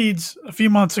planted the seeds a few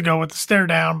months ago with the stare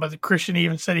down, but Christian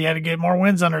even said he had to get more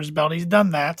wins under his belt. He's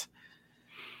done that.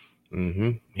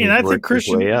 Mm-hmm. And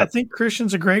I think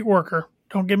Christian's a great worker.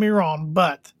 Don't get me wrong,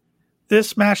 but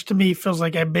This match to me feels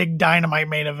like a big Dynamite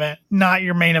main event, not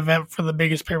your main event for the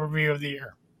biggest pay-per-view of the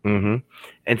year. Mm-hmm.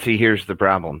 And see, here's the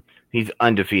problem. He's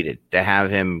undefeated. To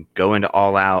have him go into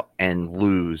All Out and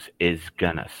lose is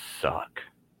gonna suck.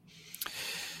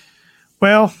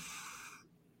 Well,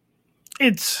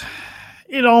 it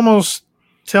almost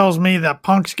tells me that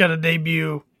Punk's got a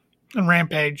debut in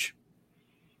Rampage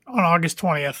on August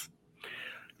 20th.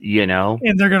 You know?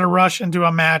 And they're going to rush into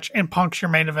a match, and Punk's your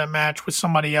main event match with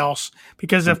somebody else.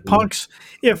 Because if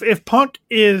if Punk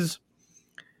is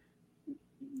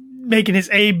making his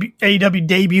AEW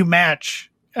debut match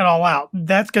at All Out,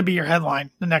 that's going to be your headline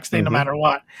the next day, no matter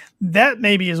what. That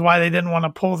maybe is why they didn't want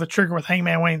to pull the trigger with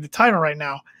Hangman winning the title right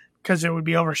now, because it would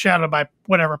be overshadowed by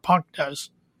whatever Punk does.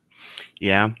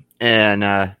 Yeah.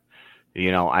 And,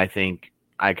 you know, I think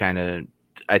I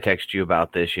text you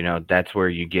about this, you know, that's where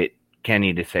you get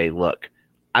Kenny to say, look,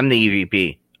 I'm the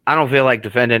EVP. I don't feel like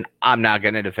defending. I'm not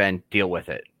going to defend. Deal with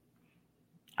it.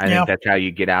 I think that's how you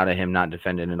get out of him not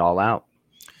defending it All Out.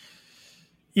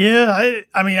 Yeah,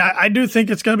 I do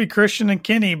think it's going to be Christian and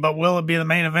Kenny, but will it be the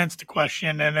main event's the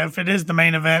question. And if it is the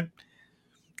main event,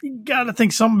 you got to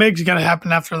think something big's got to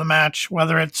happen after the match,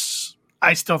 whether it's,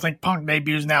 I still think Punk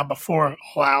debuts now before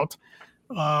All Out.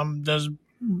 Does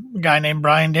a guy named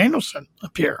Bryan Danielson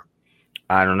appear?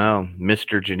 I don't know.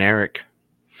 Mr. Generic.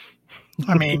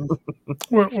 I mean,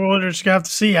 we're just going to have to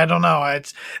see. I don't know.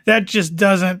 That just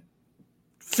doesn't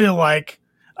feel like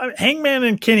Hangman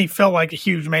and Kenny felt like a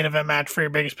huge main event match for your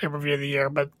biggest pay-per-view of the year.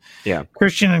 But yeah,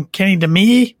 Christian and Kenny, to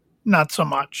me, not so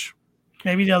much.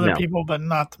 Maybe to other people, but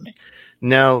not to me.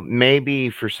 No, maybe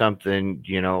for something,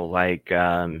 you know, like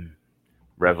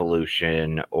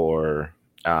Revolution or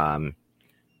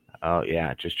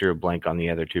just drew a blank on the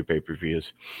other two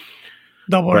pay-per-views.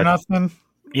 Double or Nothing.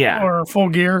 Yeah. Or Full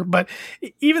Gear. But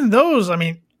even those, I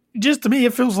mean, just to me,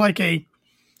 it feels like a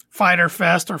Fighter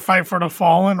Fest or Fight for the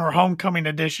Fallen or Homecoming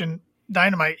Edition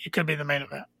Dynamite. It could be the main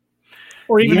event.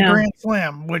 Or even a Grand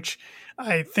Slam, which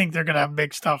I think they're going to have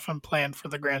big stuff and planned for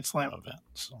the Grand Slam event.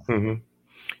 So. Mm-hmm.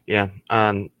 Yeah.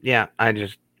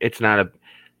 It's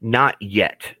not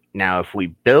yet. Now, if we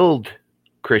build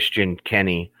Christian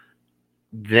Kenny,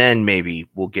 then maybe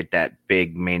we'll get that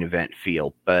big main event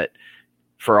feel. But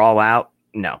for All Out,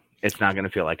 no, it's not going to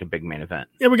feel like a big main event.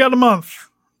 Yeah, we got a month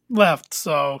left,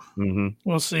 so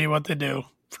we'll see what they do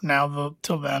from now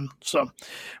till then. So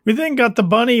we then got the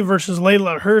Bunny versus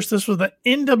Layla Hirsch. This was the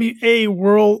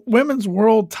NWA Women's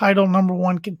World Title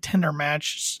 #1 contender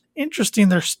match. It's interesting,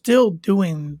 they're still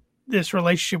doing this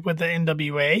relationship with the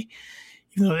NWA,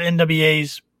 even though the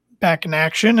NWA's back in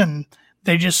action, and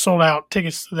they just sold out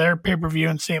tickets to their pay-per-view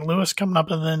in St. Louis coming up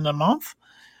at the end of the month.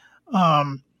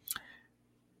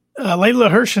 Layla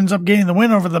Hirsch ends up getting the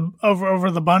win over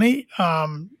the Bunny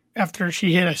after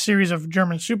she hit a series of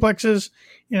German suplexes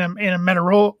in a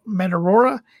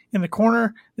Meteora in the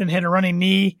corner, then hit a running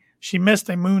knee. She missed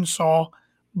a moonsault.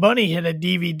 Bunny hit a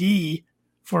DVD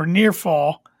for near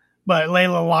fall, but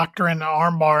Layla locked her in the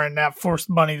armbar, and that forced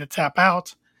Bunny to tap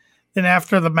out. Then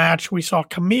after the match, we saw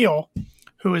Camille,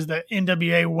 who is the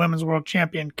NWA Women's World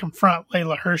Champion, confront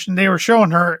Layla Hirsch, and they were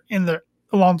showing her in the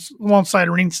alongside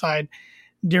ringside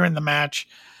during the match.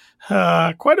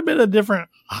 Quite a bit of different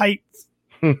height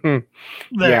there.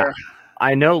 Yeah.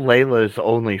 I know Layla's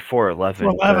only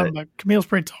 4'11", but Camille's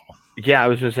pretty tall. Yeah, I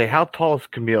was going to say, how tall is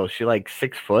Camille? Is she like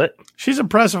 6 foot? She's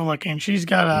impressive looking. She's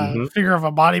got a figure of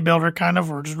a bodybuilder, kind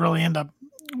of, or just really into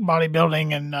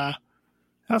bodybuilding, and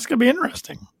that's going to be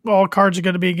interesting. All cards are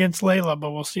going to be against Layla,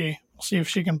 but we'll see. We'll see if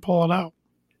she can pull it out.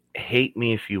 Hate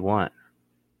me if you want.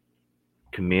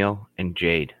 Camille and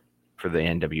Jade for the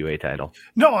NWA title.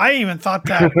 No, I even thought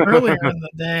that earlier in the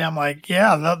day. I'm like,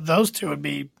 yeah, those two that'd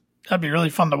be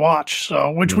really fun to watch.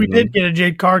 So, which we did get a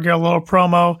Jade Cargill little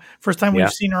promo. First time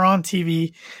we've seen her on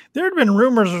TV. There had been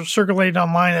rumors circulated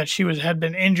online that she had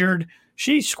been injured.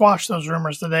 She squashed those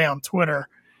rumors today on Twitter.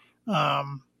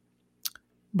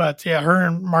 But yeah, her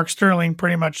and Mark Sterling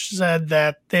pretty much said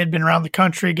that they had been around the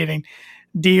country getting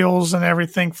deals and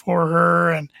everything for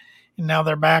her, and now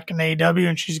they're back in AEW,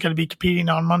 and she's going to be competing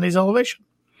on Monday's Elevation.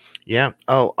 Yeah.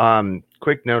 Oh,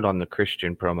 quick note on the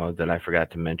Christian promo that I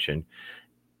forgot to mention.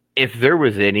 If there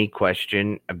was any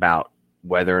question about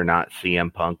whether or not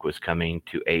CM Punk was coming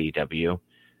to AEW,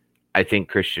 I think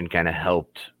Christian kind of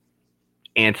helped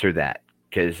answer that,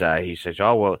 because he says,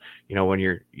 "Oh well, you know, when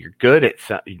you're good at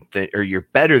something, or you're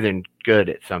better than good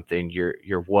at something,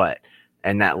 you're what?"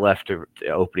 And that left the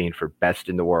opening for best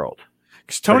in the world.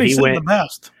 Because Tony said the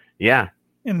best. Yeah.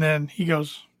 And then he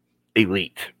goes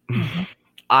elite. Mm-hmm.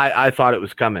 I thought it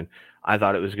was coming. I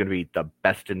thought it was going to be the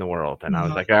best in the world. And I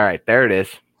was like, all right, there it is.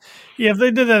 Yeah, if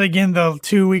they did that again, though,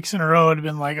 2 weeks in a row, it'd have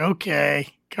been like, okay,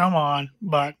 come on.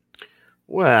 But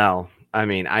Well, I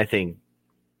mean, I think,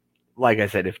 like I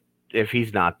said, if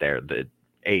he's not there, the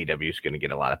AEW is going to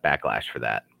get a lot of backlash for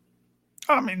that.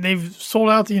 I mean, they've sold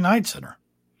out the United Center.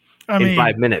 In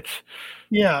 5 minutes.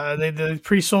 Yeah, they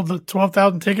pre-sold the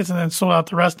 12,000 tickets and then sold out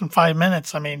the rest in 5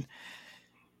 minutes. I mean,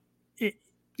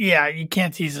 you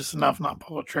can't tease us enough not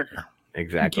pull the trigger.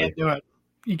 Exactly.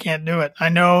 You can't do it. I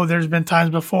know there's been times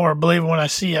before, believe it when I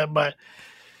see it, but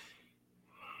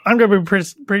I'm going to be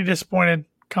pretty disappointed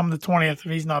come the 20th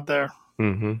if he's not there.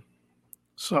 Mm-hmm.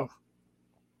 So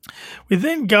we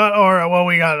then got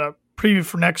we got a preview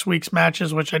for next week's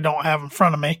matches, which I don't have in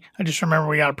front of me. I just remember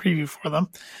we got a preview for them.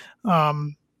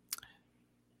 I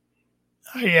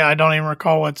don't even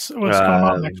recall what's going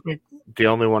on next week. The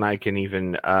only one I can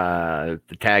even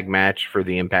the tag match for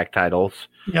the Impact titles.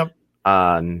 Yep.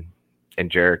 And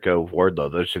Jericho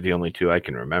Wardlow. Those are the only two I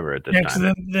can remember at this time.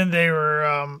 Yeah, then they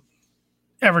were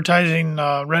advertising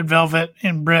Red Velvet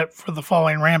and Britt for the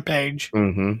following Rampage.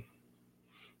 Mm-hmm.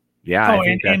 Yeah.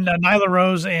 And Nyla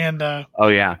Rose and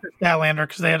Statlander,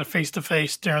 because they had a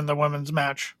face-to-face during the women's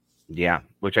match. Yeah,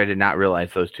 which I did not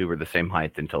realize those two were the same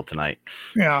height until tonight.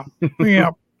 Yeah.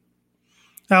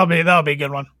 That'll be a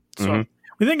good one. So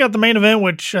we then got the main event,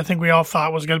 which I think we all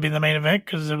thought was going to be the main event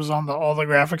because it was on all the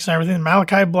graphics and everything.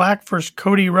 Malachi Black versus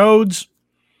Cody Rhodes.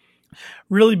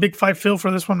 Really big fight feel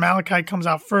for this one. Malachi comes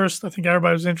out first. I think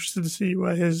everybody was interested to see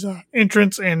what his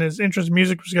entrance and his entrance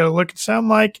music was going to look and sound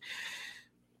like.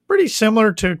 Pretty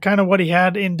similar to kind of what he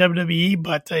had in WWE,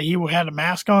 but he had a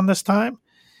mask on this time.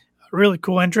 Really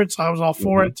cool entrance. I was all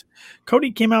for it.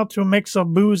 Cody came out to a mix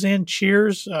of boos and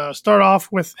cheers. Start off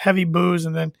with heavy boos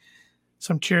and then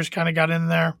some cheers kind of got in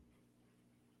there.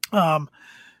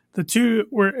 The two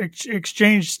were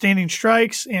exchanged standing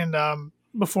strikes, and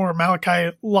before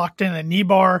Malachi locked in a knee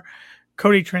bar,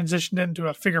 Cody transitioned into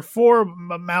a figure four.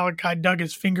 Malachi dug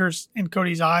his fingers in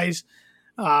Cody's eyes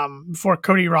before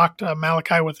Cody rocked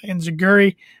Malachi with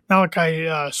enziguri.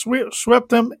 Malachi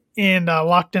swept him and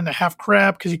locked in a half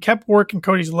crab because he kept working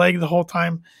Cody's leg the whole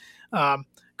time.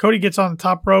 Cody gets on the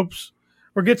top ropes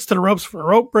or gets to the ropes for a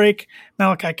rope break.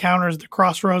 Malachi counters the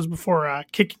crossroads before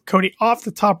kicking Cody off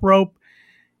the top rope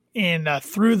and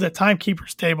through the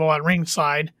timekeeper's table at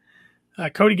ringside.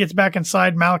 Cody gets back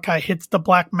inside. Malachi hits the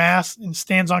black mass and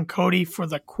stands on Cody for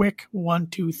the quick 1,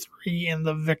 2, 3 in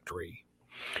the victory.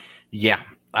 Yeah.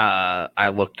 I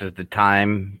looked at the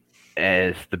time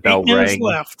as the bell rang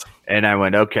left. And I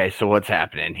went, okay, so what's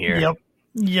happening here?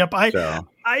 Yep.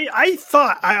 I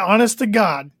thought, honest to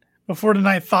God, before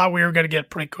tonight, thought we were going to get a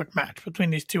pretty quick match between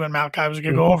these two, and Malachi was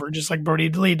going to go over just like Brody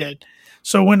Lee did.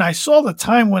 So when I saw the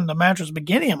time when the match was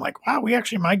beginning, I'm like, wow, we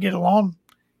actually might get a long,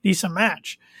 decent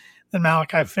match. Then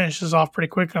Malachi finishes off pretty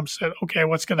quick, and I'm said, okay,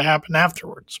 what's going to happen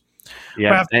afterwards?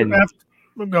 Yeah.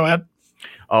 Go ahead.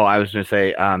 Oh, I was going to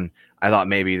say, I thought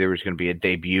maybe there was going to be a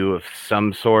debut of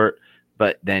some sort,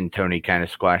 but then Tony kind of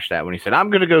squashed that when he said, I'm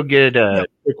going to go get a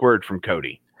quick word from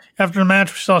Cody. After the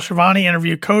match, we saw Shivani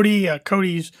interview Cody.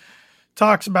 Cody's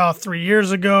talks about 3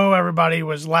 years ago. Everybody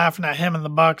was laughing at him and the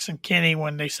Bucks and Kenny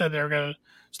when they said they were going to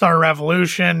start a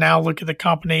revolution. Now look at the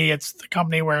company. It's the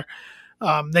company where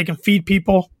they can feed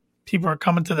people. People are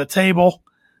coming to the table.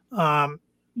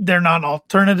 They're not an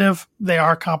alternative. They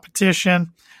are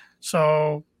competition.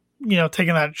 So,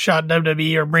 taking that shot at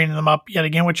WWE or bringing them up yet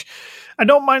again, which I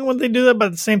don't mind when they do that, but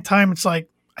at the same time, it's like,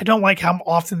 I don't like how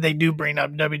often they do bring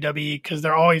up WWE because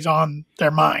they're always on their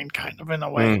mind kind of in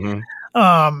a way.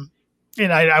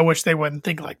 And I wish they wouldn't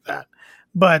think like that.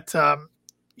 But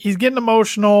he's getting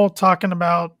emotional talking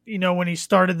about, when he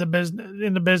started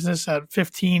in the business at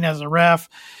 15 as a ref,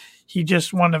 he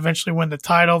just wanted to eventually win the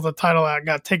title. The title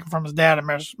got taken from his dad at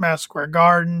Madison Square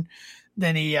Garden.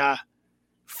 Then he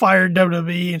fired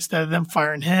WWE instead of them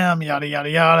firing him, yada, yada,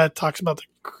 yada. Talks about the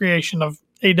creation of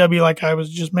AW like I was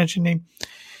just mentioning.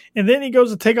 And then he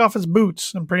goes to take off his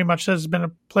boots and pretty much says it's been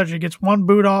a pleasure. He gets one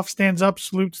boot off, stands up,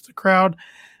 salutes the crowd.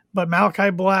 But Malachi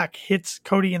Black hits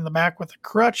Cody in the back with a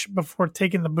crutch before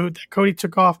taking the boot that Cody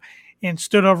took off and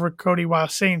stood over Cody while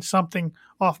saying something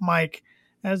off mic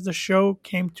as the show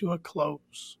came to a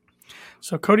close.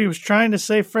 So Cody was trying to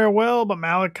say farewell, but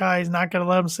Malachi is not going to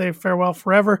let him say farewell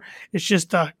forever. It's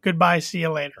just goodbye, see you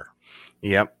later.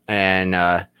 Yep.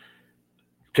 And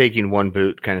taking one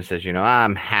boot kind of says,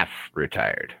 I'm half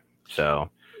retired. So,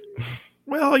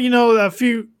 well, a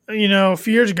few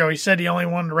years ago, he said he only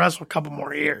wanted to wrestle a couple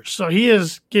more years. So he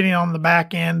is getting on the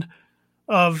back end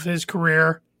of his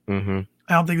career. Mm-hmm.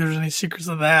 I don't think there's any secrets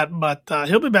of that, but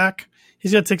he'll be back.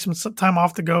 He's going to take some time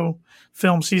off to go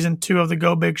film season 2 of the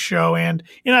Go Big Show and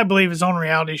I believe his own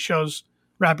reality shows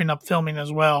wrapping up filming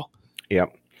as well.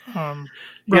 Yep.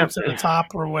 Ropes at the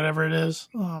top or whatever it is.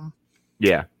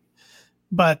 Yeah.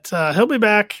 But he'll be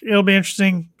back. It'll be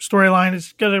interesting storyline.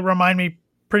 It's going to remind me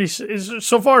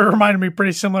so far it reminded me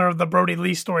pretty similar of the Brody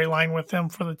Lee storyline with him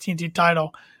for the TNT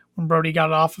title when Brody got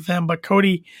it off of him. But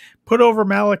Cody put over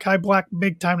Malachi Black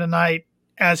big time tonight,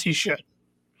 as he should.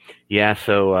 Yeah,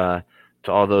 so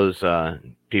to all those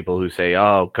people who say,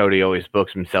 "Oh, Cody always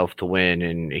books himself to win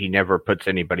and he never puts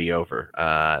anybody over,"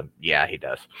 yeah, he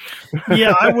does.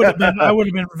 Yeah, I would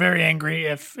have been very angry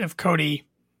if Cody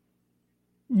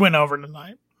went over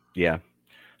tonight. Yeah,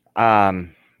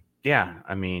 yeah.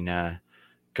 I mean,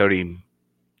 Cody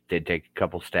did take a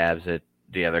couple stabs at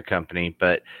the other company,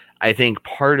 but I think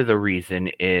part of the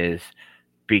reason is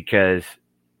because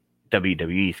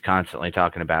WWE is constantly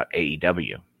talking about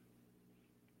AEW.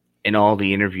 In all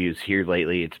the interviews here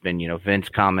lately, it's been, Vince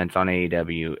comments on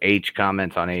AEW, H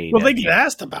comments on AEW. Well, they get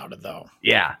asked about it, though.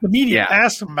 Yeah. The media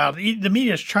asks them about it. The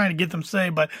media is trying to get them to say,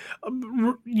 but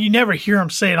you never hear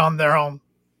them say it on their own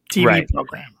TV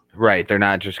program. Right. They're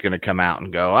not just going to come out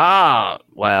and go,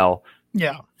 well,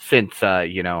 yeah. Since,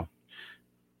 the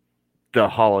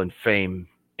Hall of Fame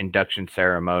induction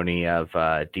ceremony of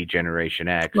D-Generation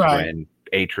X, when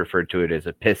H referred to it as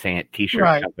a pissant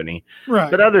T-shirt company. Right.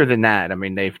 But other than that, I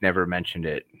mean, they've never mentioned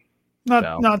it.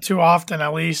 Not too often,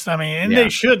 at least. I mean, and they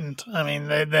shouldn't. I mean,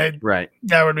 they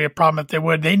that would be a problem if they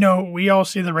would. They know, we all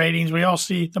see the ratings. We all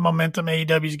see the momentum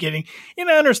AEW's getting. And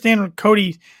I understand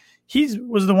Cody, he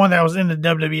was the one that was in the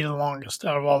WWE the longest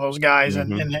out of all those guys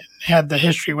and had the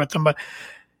history with them. But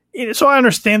so I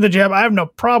understand the jab. I have no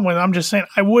problem with it. I'm just saying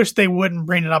I wish they wouldn't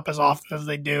bring it up as often as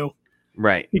they do.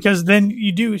 Right. Because then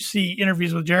you do see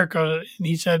interviews with Jericho, and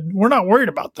he said, we're not worried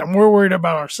about them. We're worried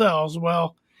about ourselves.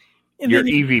 Well, your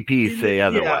EVPs say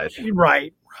otherwise.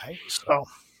 Right. So.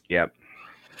 Yep.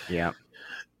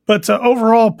 But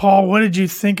overall, Paul, what did you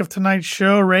think of tonight's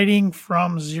show rating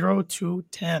from 0 to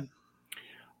 10?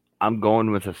 I'm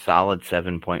going with a solid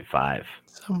 7.5.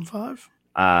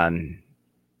 7.5?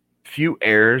 Few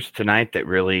errors tonight that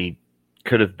really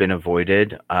could have been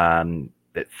avoided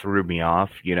that threw me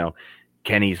off.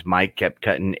 Kenny's mic kept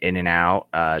cutting in and out.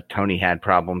 Tony had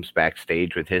problems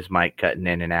backstage with his mic cutting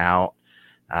in and out.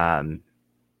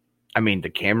 I mean, the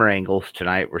camera angles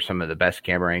tonight were some of the best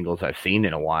camera angles I've seen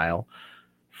in a while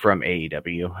from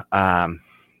AEW.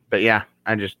 But yeah,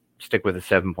 I just stick with a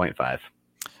 7.5.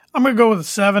 I'm going to go with a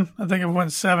 7. I think it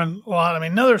went 7 a lot. I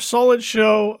mean, another solid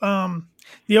show.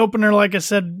 The opener, like I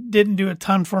said, didn't do a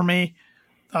ton for me.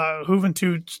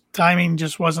 Juventude's timing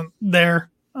just wasn't there.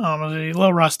 It was a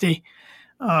little rusty.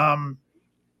 The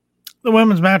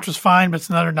women's match was fine, but it's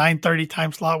another 9:30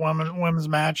 time slot women's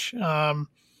match. I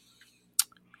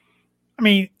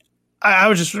mean, I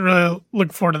was just really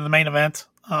looking forward to the main event.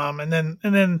 And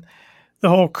then the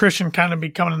whole Christian kind of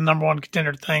becoming the number one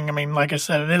contender thing. I mean, like I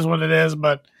said, it is what it is,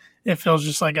 but it feels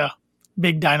just like a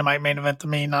big Dynamite main event to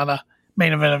me, not a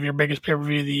main event of your biggest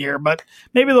pay-per-view of the year. But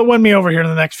maybe they'll win me over here in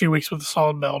the next few weeks with a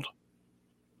solid build.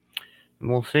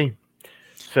 We'll see.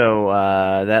 So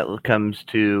that comes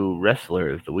to Wrestler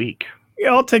of the Week.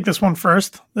 Yeah, I'll take this one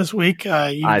first this week.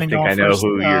 I think I know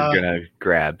who you're going to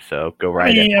grab, so go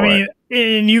right ahead.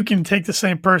 And you can take the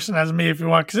same person as me if you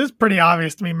want, because it's pretty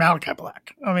obvious to me, Malachi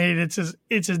Black. I mean, it's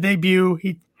his debut.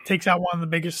 He takes out one of the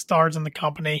biggest stars in the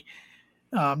company,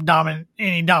 and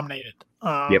he dominated.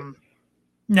 Yep.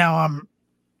 Now I'm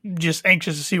just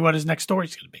anxious to see what his next story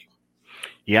is going to be.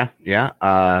 Yeah.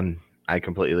 I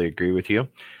completely agree with you.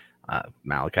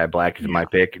 Malachi Black is my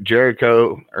pick.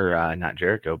 Jericho, or not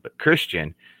Jericho, but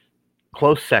Christian,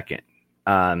 close second.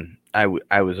 I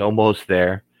was almost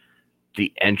there.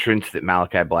 The entrance that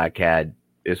Malachi Black had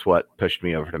is what pushed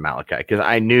me over to Malachi, because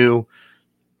I knew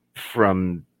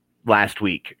from last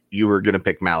week you were going to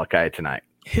pick Malachi tonight.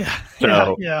 Yeah.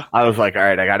 So yeah. I was like, all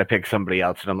right, I got to pick somebody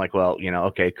else. And I'm like, well,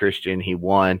 okay, Christian, he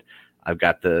won. I've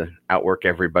got the Outwork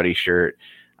Everybody shirt.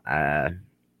 A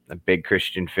big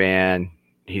Christian fan.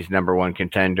 He's number one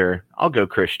contender. I'll go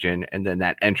Christian. And then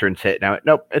that entrance hit. Now,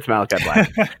 nope, it's Malachi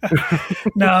Black.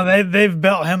 No, they've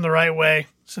built him the right way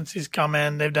since he's come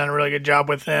in. They've done a really good job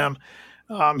with him.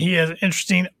 He has an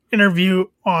interesting interview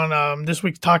on this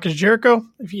week's Talk is Jericho.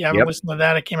 If you haven't listened to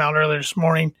that, it came out earlier this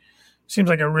morning. Seems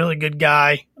like a really good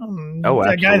guy.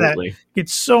 Absolutely. A guy that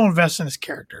gets so invested in his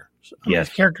character. Yes.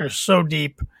 His character is so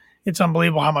deep. It's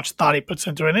unbelievable how much thought he puts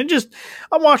into it. And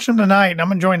I'm watching him tonight, and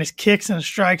I'm enjoying his kicks and his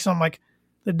strikes. And I'm like,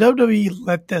 the WWE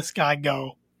let this guy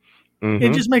go. Mm-hmm.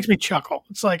 It just makes me chuckle.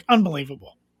 It's like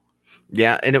unbelievable.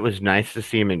 Yeah, and it was nice to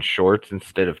see him in shorts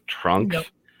instead of trunks.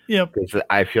 Yep. Because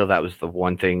I feel that was the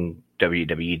one thing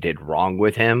WWE did wrong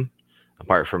with him,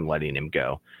 apart from letting him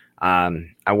go.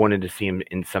 I wanted to see him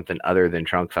in something other than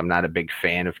Trunks. I'm not a big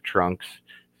fan of Trunks.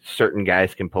 Certain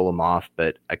guys can pull him off,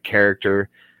 but a character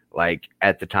like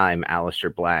at the time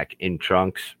Aleister Black in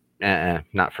Trunks,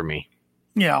 not for me.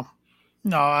 Yeah,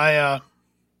 no, I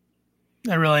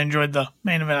really enjoyed the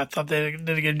main event. I thought they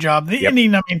did a good job. The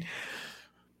ending, I mean,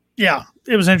 yeah,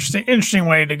 it was interesting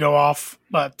way to go off,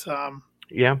 but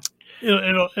yeah,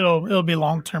 it'll be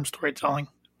long-term storytelling.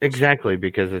 Exactly,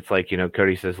 because it's like,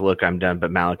 Cody says, "Look, I'm done,"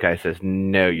 but Malachi says,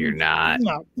 "No, you're not."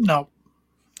 No.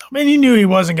 I mean, he knew he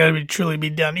wasn't going to truly be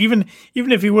done. Even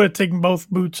if he would have taken both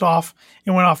boots off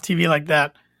and went off TV like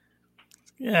that,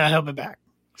 yeah, he'll be back.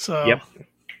 So,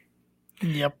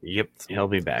 yep, he'll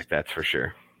be back. That's for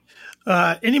sure.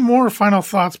 Any more final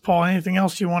thoughts, Paul? Anything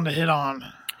else you wanted to hit on?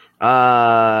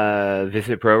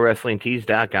 Visit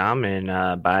ProWrestlingTees.com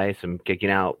and buy some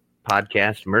Kicking Out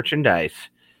podcast merchandise.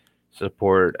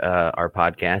 Support our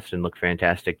podcast and look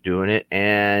fantastic doing it.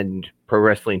 And Pro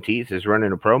Wrestling Tees is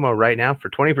running a promo right now for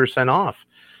 20% off.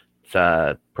 It's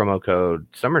promo code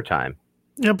Summertime.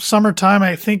 Yep, Summertime.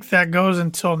 I think that goes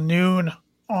until noon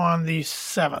on the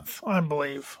 7th, I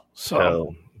believe.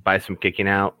 So buy some Kicking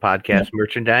Out podcast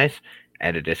merchandise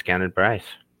at a discounted price.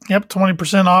 Yep,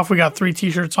 20% off. We got 3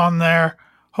 T-shirts on there.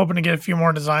 Hoping to get a few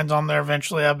more designs on there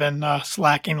eventually. I've been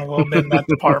slacking a little bit in that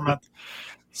department.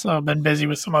 So I've been busy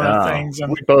with some other things. And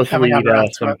we both lead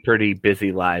some pretty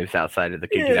busy lives outside of the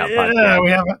Kicking Out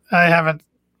podcast. I haven't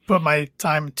put my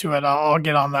time to it. I'll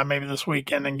get on that maybe this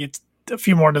weekend and get a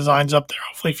few more designs up there.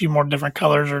 Hopefully a few more different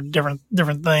colors or different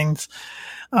things.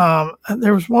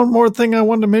 There was one more thing I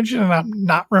wanted to mention, and I'm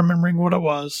not remembering what it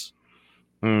was.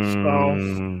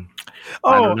 The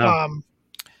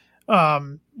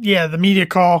media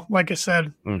call, like I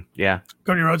said.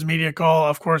 Cody Rhodes media call,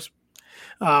 of course.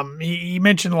 He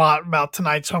mentioned a lot about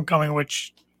tonight's Homecoming,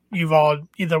 which you've all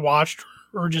either watched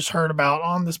or just heard about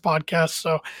on this podcast.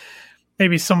 So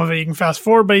maybe some of it you can fast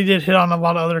forward, but he did hit on a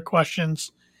lot of other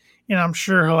questions. And I'm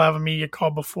sure he'll have a media call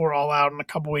before All Out in a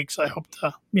couple weeks. I hope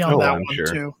to be on that one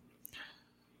too.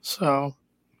 So, all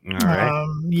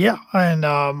right. And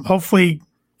hopefully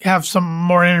have some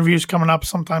more interviews coming up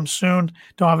sometime soon.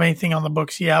 Don't have anything on the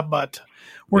books yet, but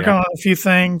working on a few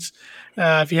things.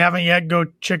 If you haven't yet, go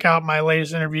check out my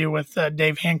latest interview with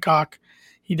Dave Hancock.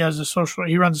 He runs the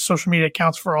social media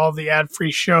accounts for all the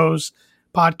ad-free shows,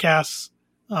 podcasts.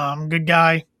 Good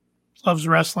guy, loves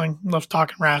wrestling, loves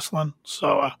talking wrestling.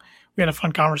 So we had a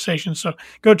fun conversation. So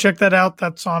go check that out.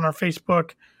 That's on our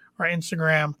Facebook, our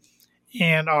Instagram,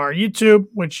 and our YouTube.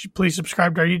 Which please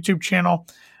subscribe to our YouTube channel.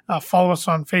 Follow us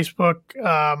on Facebook.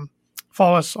 Like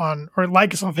us on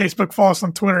Facebook. Follow us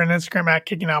on Twitter and Instagram at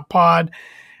Kicking Out Pod.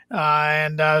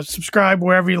 And subscribe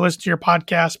wherever you listen to your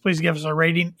podcast. Please give us a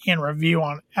rating and review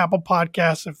on Apple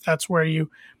Podcasts if that's where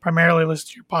you primarily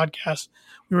listen to your podcast.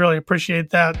 We really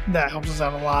appreciate that. That helps us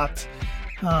out a lot.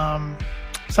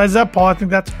 Besides that, Paul, I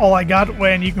think that's all I got.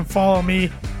 And you can follow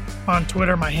me on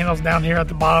Twitter. My handle's down here at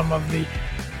the bottom of the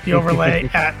overlay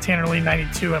at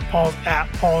TannerLee92 and Paul's at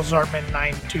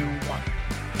PaulZartman921.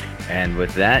 And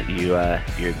with that, you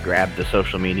grabbed the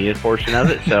social media portion of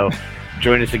it. So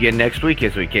join us again next week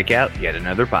as we kick out yet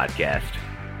another podcast.